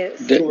 46 News.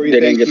 They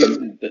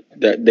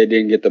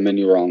didn't get the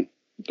menu wrong.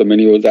 The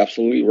menu was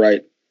absolutely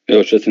right. It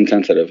was just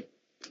insensitive.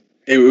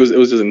 It was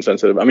just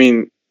insensitive. I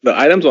mean, the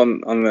items on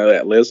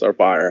that list are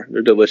fire.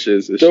 They're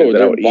delicious. It's shit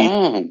that I would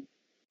eat.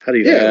 How do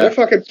you? Yeah, they're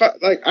fucking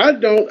like I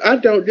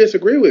don't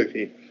disagree with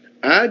you.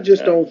 I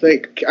just don't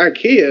think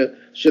IKEA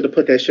should have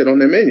put that shit on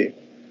their menu.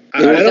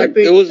 I don't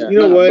think it was. You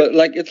know what? But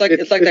like it's like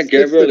that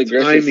Gabriel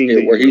Iglesias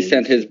skit where he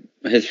sent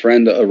his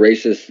friend a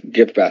racist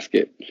gift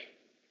basket.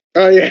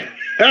 Oh yeah.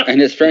 And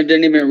his friend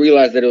didn't even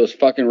realize that it was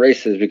fucking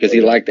racist because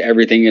he liked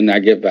everything in that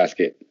gift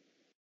basket.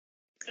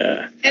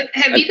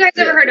 Have you guys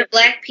ever heard of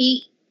Black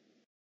Pete?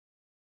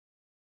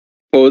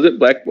 What was it?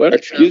 Black what?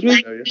 Excuse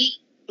me?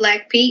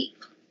 Black Pete.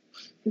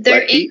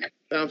 They're in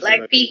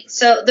Black Pete.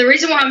 So the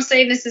reason why I'm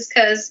saying this is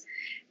because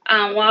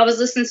while I was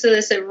listening to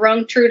this, it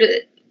rung true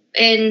to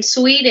in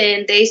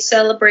Sweden they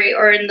celebrate,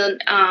 or in the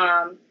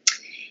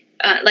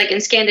like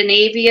in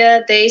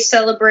Scandinavia they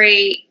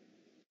celebrate.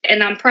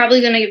 And I'm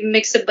probably gonna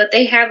mix it, but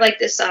they have like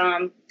this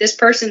this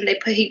person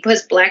he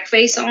puts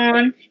blackface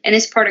on, and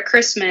it's part of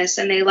Christmas,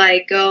 and they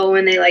like go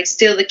and they like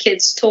steal the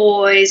kids'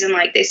 toys and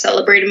like they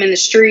celebrate them in the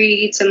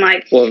streets and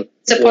like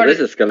it's a part of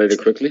this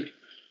escalated quickly.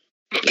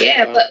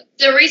 Yeah, but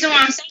the reason why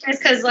I'm saying is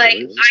because like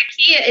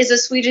IKEA is a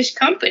Swedish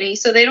company,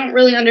 so they don't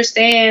really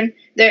understand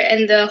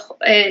and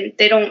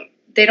they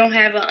don't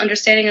have an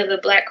understanding of the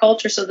black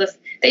culture, so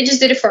they just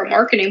did it for a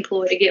marketing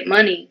ploy to get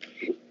money.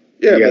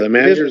 Yeah, the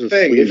manager's the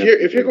thing.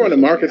 If you're going to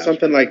market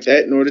something like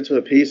that in order to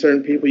appease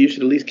certain people, you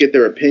should at least get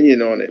their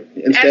opinion on it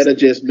instead of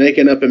just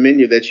making up a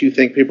menu that you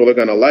think people are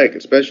going to like,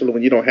 especially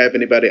when you don't have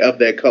anybody of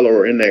that color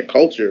or in that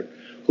culture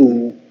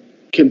who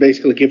can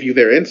basically give you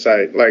their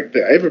insight. Like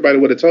everybody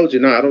would have told you,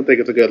 no, I don't think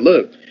it's a good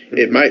look.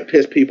 It might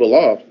piss people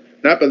off,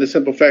 not by the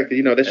simple fact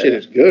that, that shit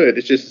is good.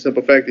 It's just the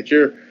simple fact that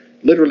you're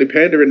literally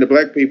pandering to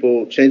black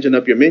people, changing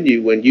up your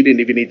menu when you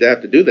didn't even need to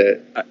have to do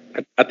that.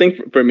 I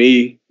think for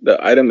me,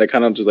 the item that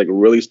kind of just like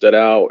really stood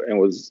out and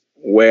was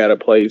way out of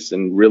place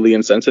and really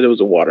insensitive was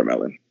a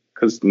watermelon.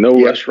 Because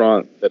no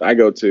restaurant that I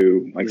go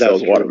to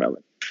sells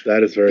watermelon.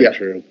 That is very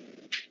true.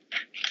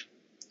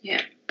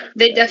 Yeah,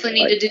 they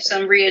definitely need to do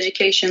some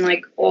re-education,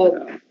 like all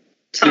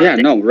time. Yeah,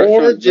 no,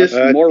 or just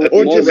more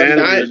go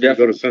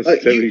to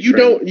sensitivity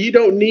you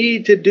don't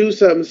need to do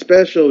something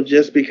special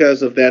just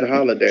because of that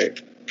holiday.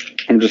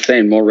 I'm just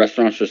saying, more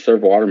restaurants should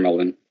serve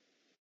watermelon.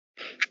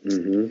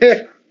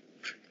 Mm-hmm.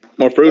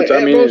 More fruits.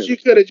 At most, you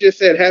could have just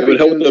said happy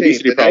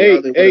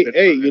Juneteenth.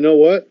 Hey, you know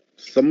what?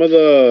 Some of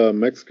the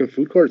Mexican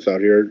food courts out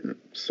here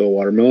sell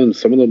watermelon.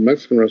 Some of the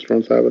Mexican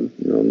restaurants have it,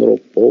 in little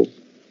bowls.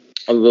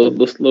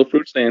 Little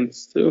fruit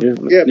stands too.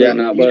 But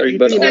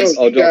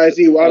you guys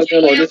eat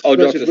watermelon just as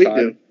much as we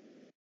do.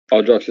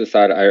 All jokes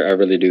aside, I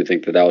really do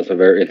think that was a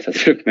very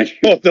insensitive menu.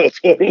 Oh no,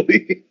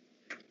 totally.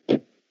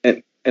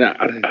 And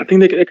I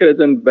think they could have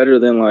done better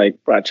than like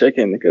fried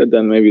chicken. They could have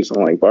done maybe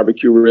some like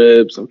barbecue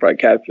ribs, some fried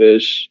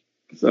catfish,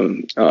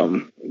 some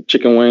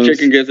chicken wings,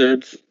 chicken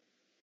gizzards.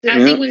 I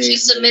think we should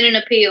submit an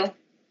appeal.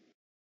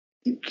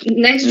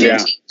 Next year,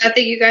 I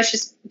think you guys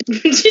should.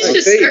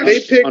 They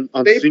picked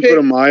on Cinco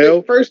de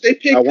Mayo. First, they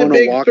picked the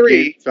big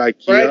three: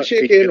 fried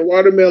chicken,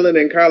 watermelon,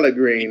 and collard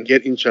greens.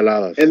 Get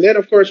enchiladas, and then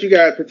of course you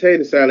got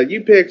potato salad.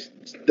 You picked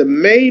the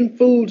main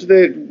foods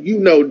that you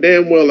know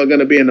damn well are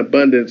going to be in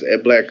abundance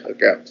at black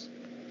cookouts.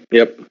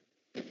 Yep.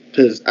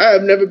 Because I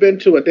have never been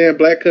to a damn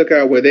black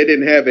cookout where they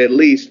didn't have at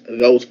least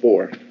those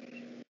four.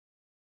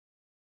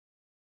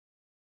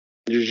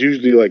 There's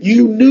usually like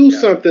you knew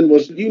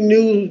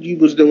you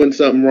was doing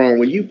something wrong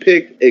when you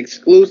picked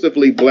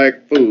exclusively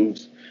black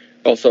foods.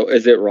 Also,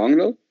 is it wrong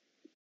though?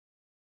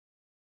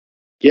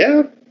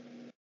 Yeah.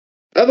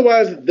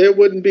 Otherwise, there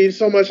wouldn't be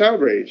so much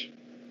outrage.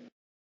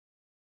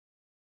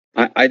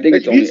 I think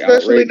it's only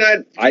outrage.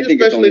 I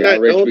think it's only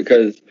outrage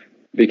because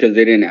because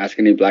they didn't ask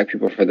any black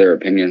people for their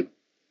opinion.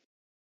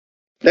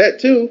 That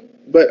too.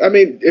 But I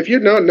mean, if you're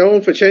not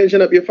known for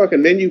changing up your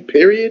fucking menu,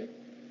 period,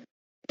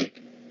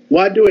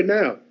 why do it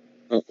now?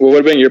 What would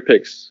have been your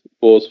picks,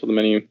 Bulls, for the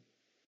menu?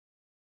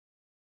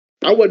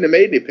 I wouldn't have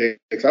made any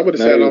picks. I would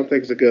have said I don't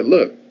think it's a good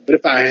look. But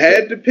if I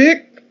had to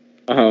pick,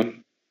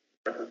 I'm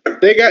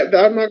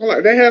not gonna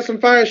lie, they had some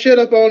fire shit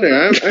up on there.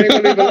 I ain't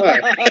gonna even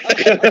lie.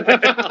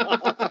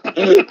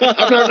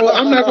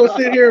 I'm not gonna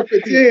sit here and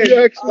pretend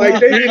like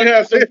they didn't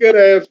have some good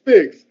ass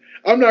picks.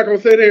 I'm not gonna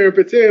sit here and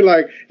pretend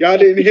like y'all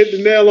didn't hit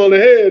the nail on the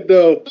head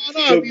though.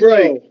 So,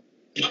 bro,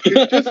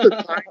 it's just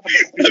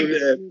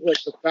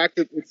the fact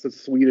that it's a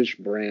Swedish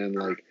brand,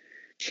 like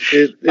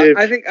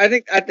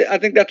I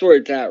think that's where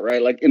it's at,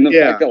 right? Like in the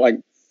fact that like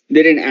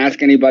they didn't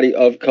ask anybody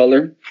of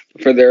color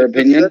for their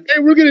opinion. Said, hey,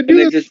 we're gonna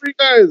do this for you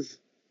guys,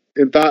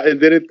 and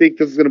didn't think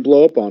this was gonna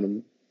blow up on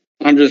them.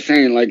 I'm just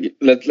saying, like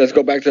let's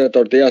go back to the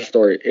tortilla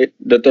story.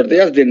 The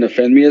tortillas didn't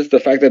offend me. It's the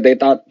fact that they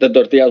thought the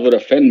tortillas would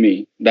offend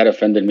me that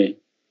offended me.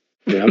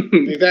 Yeah,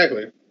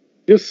 exactly.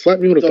 Just slap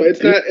me with a. So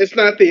it's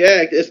not the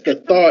act; it's the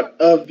thought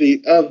of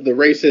the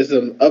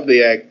racism of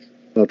the act,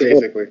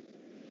 basically.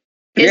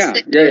 Yeah.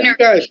 You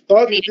guys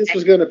thought that this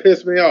was gonna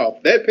piss me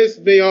off. That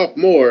pissed me off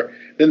more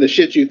than the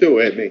shit you threw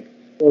at me.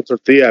 Well,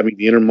 tortilla. I mean,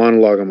 the inner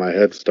monologue in my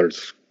head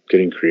starts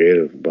getting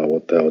creative about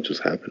what the hell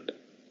just happened.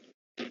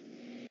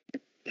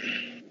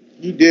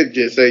 You did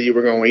just say you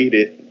were gonna eat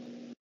it.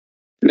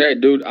 Yeah,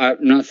 dude. I'm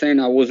not saying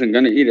I wasn't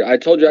gonna eat it. I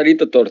told you I'd eat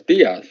the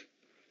tortillas.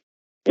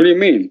 What do you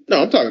mean?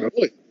 No, I'm talking about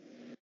it.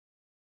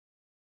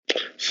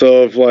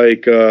 So if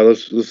like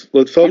let's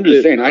hope I'm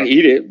just saying I'd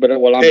eat it, but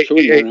while I'm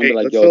chewing on it, I'm be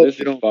like, yo, this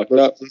is fucked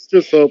up. Let's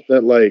just hope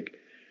that like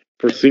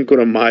for Cinco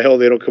de Mayo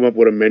they don't come up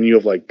with a menu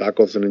of like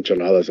tacos and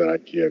enchiladas at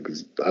IKEA,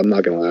 because I'm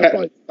not gonna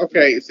lie.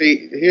 Okay,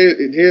 see,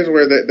 here's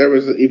where there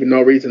was even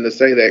no reason to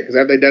say that, because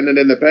have they done it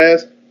in the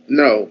past?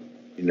 No.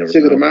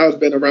 Cinco de Mayo's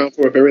been around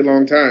for a very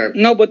long time.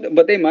 No, but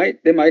they might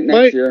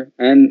next year,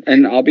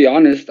 and I'll be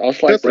honest, I'll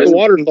slide the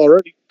waters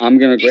already. I'm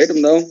gonna grade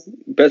them though.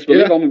 Best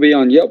believe I'm gonna be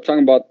on Yelp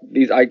talking about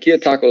these IKEA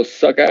tacos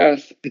suck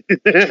ass.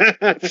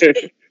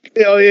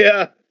 Hell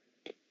yeah!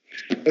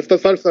 Esta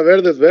salsa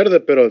verde es verde,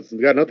 pero it's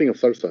got nothing of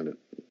salsa in it.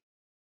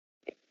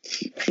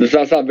 The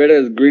salsa verde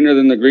is greener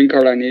than the green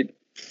card I need.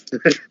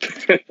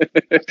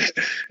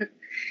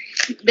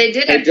 They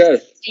did have to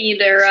see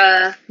their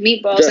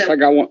meatballs. Jess, I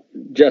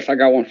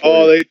got one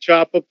for you. They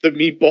chop up the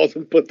meatballs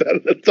and put that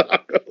in the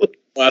taco. Oh,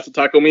 that's a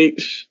taco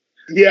meat?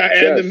 Yeah,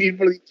 and the meat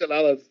for the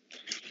enchiladas.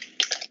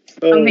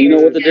 Oh, you know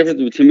what the difference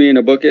between me and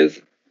a book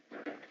is?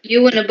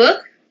 You and a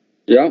book?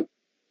 Yeah.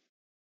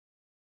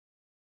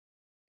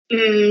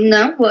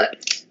 No,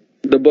 what?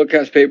 The book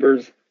has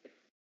papers.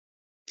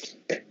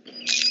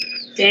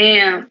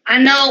 Damn, I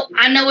know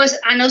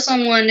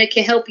someone that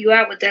can help you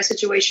out with that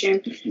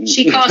situation.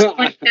 She costs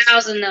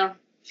 $20,000 though.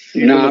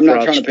 No, I'm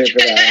not trying to pay for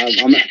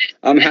that.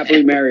 I'm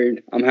happily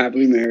married.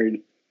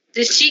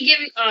 Did she give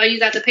you? Oh, you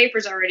got the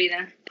papers already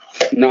then?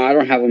 No, I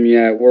don't have them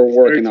yet. We're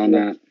working on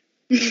that.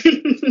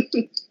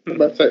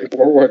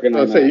 We're working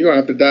on that. You're gonna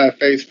have to die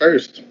face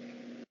first.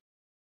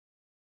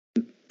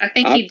 I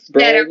think he's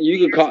bro.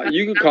 You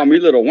could call me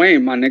Little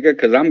Wayne, my nigga,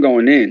 because I'm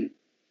going in.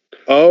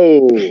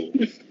 Oh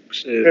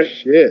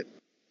shit.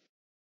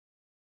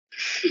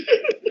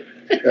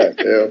 God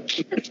damn.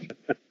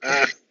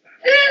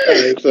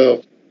 Alright,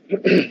 so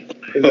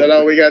is that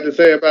all we got to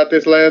say about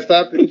this last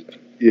topic?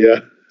 Yeah,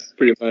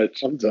 pretty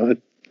much. I'm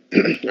done.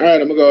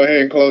 Alright, I'm gonna go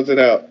ahead and close it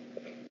out.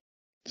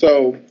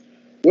 So,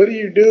 what do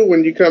you do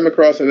when you come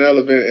across an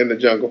elephant in the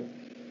jungle?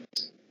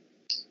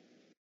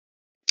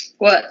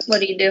 What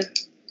do you do?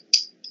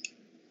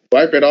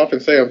 Wipe it off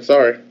and say I'm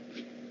sorry.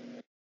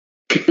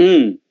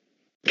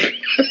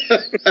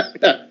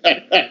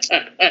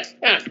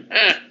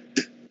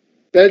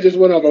 That just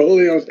went over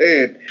Julio's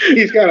head.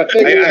 He's got to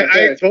think about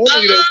that. I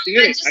totally don't see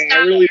it. I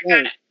really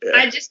don't.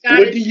 I just got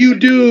What do you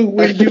do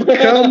when you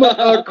come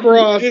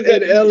across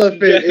an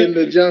elephant in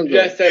the jungle?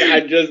 Just said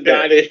I just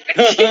got it.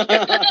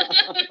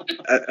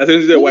 As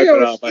soon as they wipe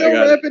it off, I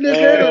got it. His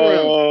head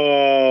around.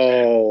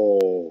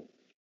 Oh.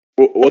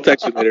 We'll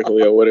text you later,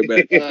 Julio. What it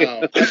meant.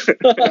 Wow.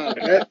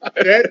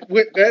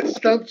 That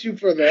stumped you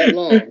for that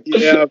long.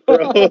 Yeah,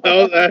 bro.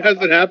 That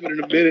hasn't happened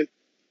in a minute.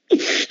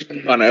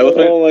 On an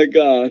elephant? Oh my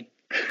god.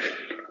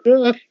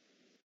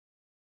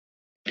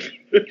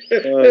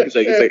 It's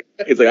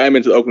like I'm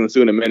into Oakland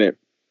Zoo in a minute.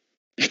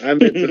 I'm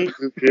into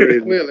the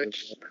period. Really?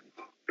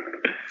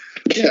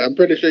 Yeah, I'm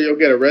pretty sure you'll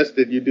get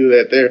arrested. You do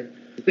that there.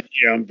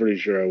 Yeah, I'm pretty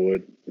sure I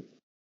would.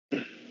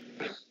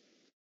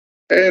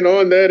 And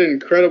on that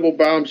incredible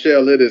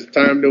bombshell, it is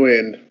time to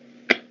end.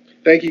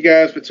 Thank you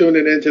guys for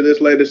tuning into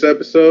this latest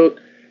episode.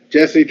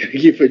 Jesse, thank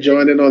you for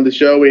joining on the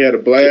show. We had a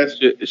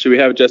blast. Should we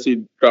have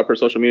Jesse drop her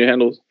social media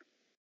handles?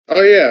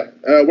 Oh, yeah.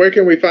 Where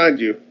can we find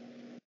you?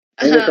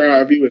 Where can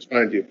our viewers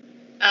find you?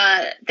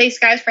 Thanks,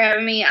 guys, for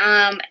having me.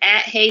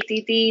 At Hey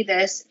Titi,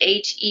 that's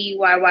HEYYYTITI.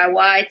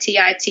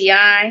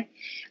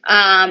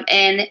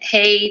 And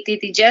Hey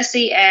Titi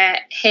Jesse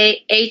at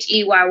Hey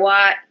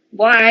HEYY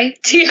Y.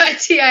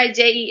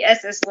 TITIJESSY.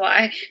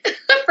 I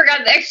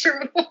forgot the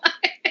extra Y.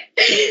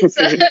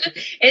 So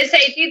it's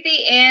Hey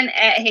Titi and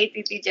at Hey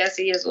Titi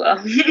Jessie as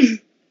well.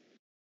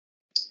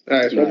 All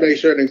right, so make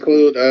sure to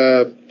include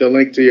the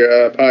link to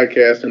your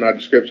podcast in our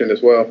description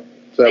as well,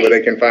 so that way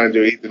they can find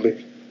you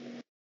easily.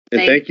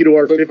 And thank you to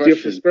our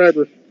 50th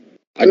subscriber.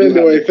 I do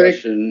have a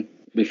question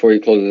before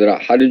you close it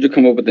out. How did you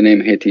come up with the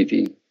name Hey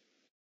Titi?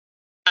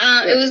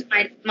 It was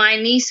my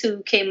niece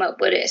who came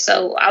up with it.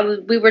 So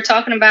we were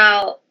talking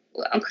about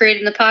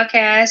creating the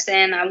podcast,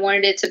 and I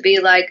wanted it to be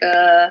like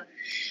kind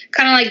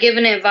of like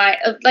giving advice,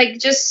 like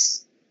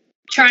just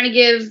trying to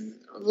give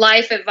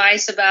life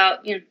advice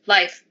about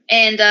life,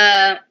 and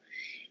kind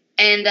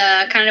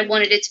of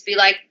wanted it to be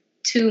like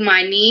to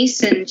my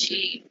niece, and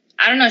she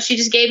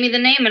just gave me the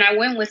name, and I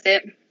went with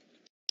it.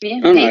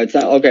 Yeah. Oh no, it's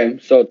not okay.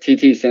 So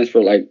TT stands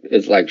for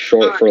it's like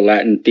short for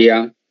Latin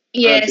Tia.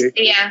 Yes,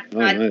 Tia. Oh,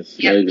 nice.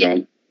 Yeah, there you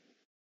go.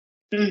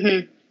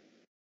 Mhm.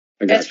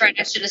 That's right.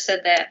 I should have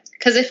said that,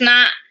 because if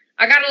not,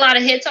 I got a lot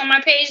of hits on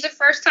my page the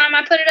first time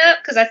I put it up,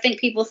 because I think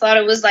people thought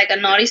it was like a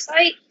naughty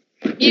site.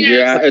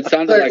 Yeah, it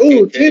sounded like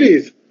ooh,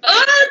 titties.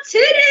 Oh,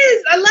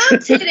 titties! I love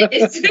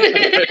titties.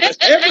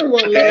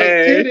 Everyone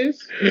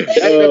loves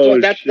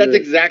titties. That's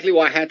exactly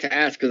why I had to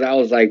ask, because I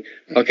was like,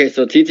 okay,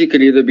 so TT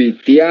could either be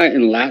Tia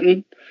in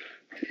Latin,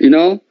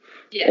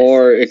 yes.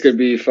 Or it could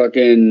be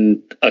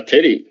fucking a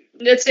titty.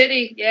 The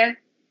titty, yeah.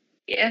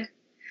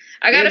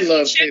 I got a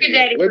few sugar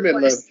daddy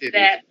Women love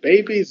titties.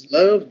 Babies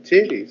love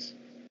titties.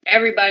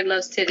 Everybody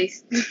loves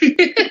titties.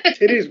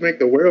 Titties make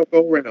the world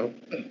go round.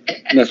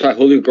 That's why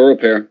Julio grew a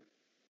pair.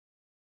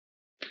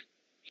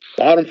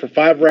 Bought them for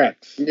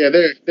 $5. Yeah,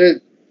 they're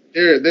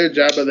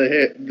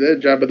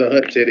Jabba the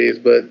Hutt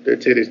titties, but they're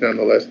titties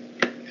nonetheless.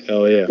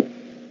 Hell yeah.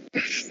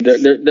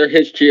 They're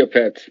his chia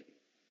pets.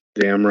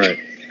 Damn right.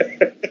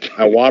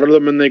 I water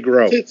them and they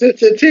grow.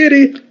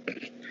 Titty.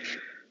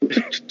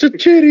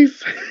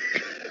 Titties.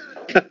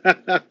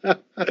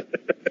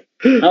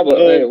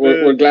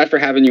 We're glad for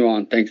having you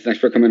on. Thanks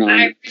for coming on.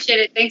 I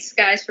appreciate it. Thanks,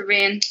 guys, for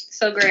being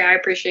so great. I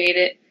appreciate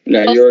it.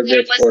 Yeah, hopefully you're a good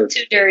it wasn't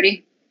too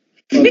dirty.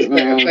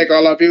 Thank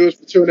all our viewers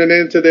for tuning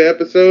in to the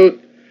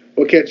episode.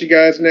 We'll catch you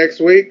guys next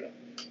week.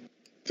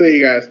 See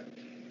you guys.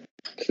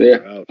 See ya.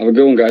 Have a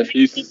good one, guys.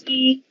 Peace.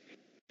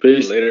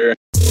 Peace. Later.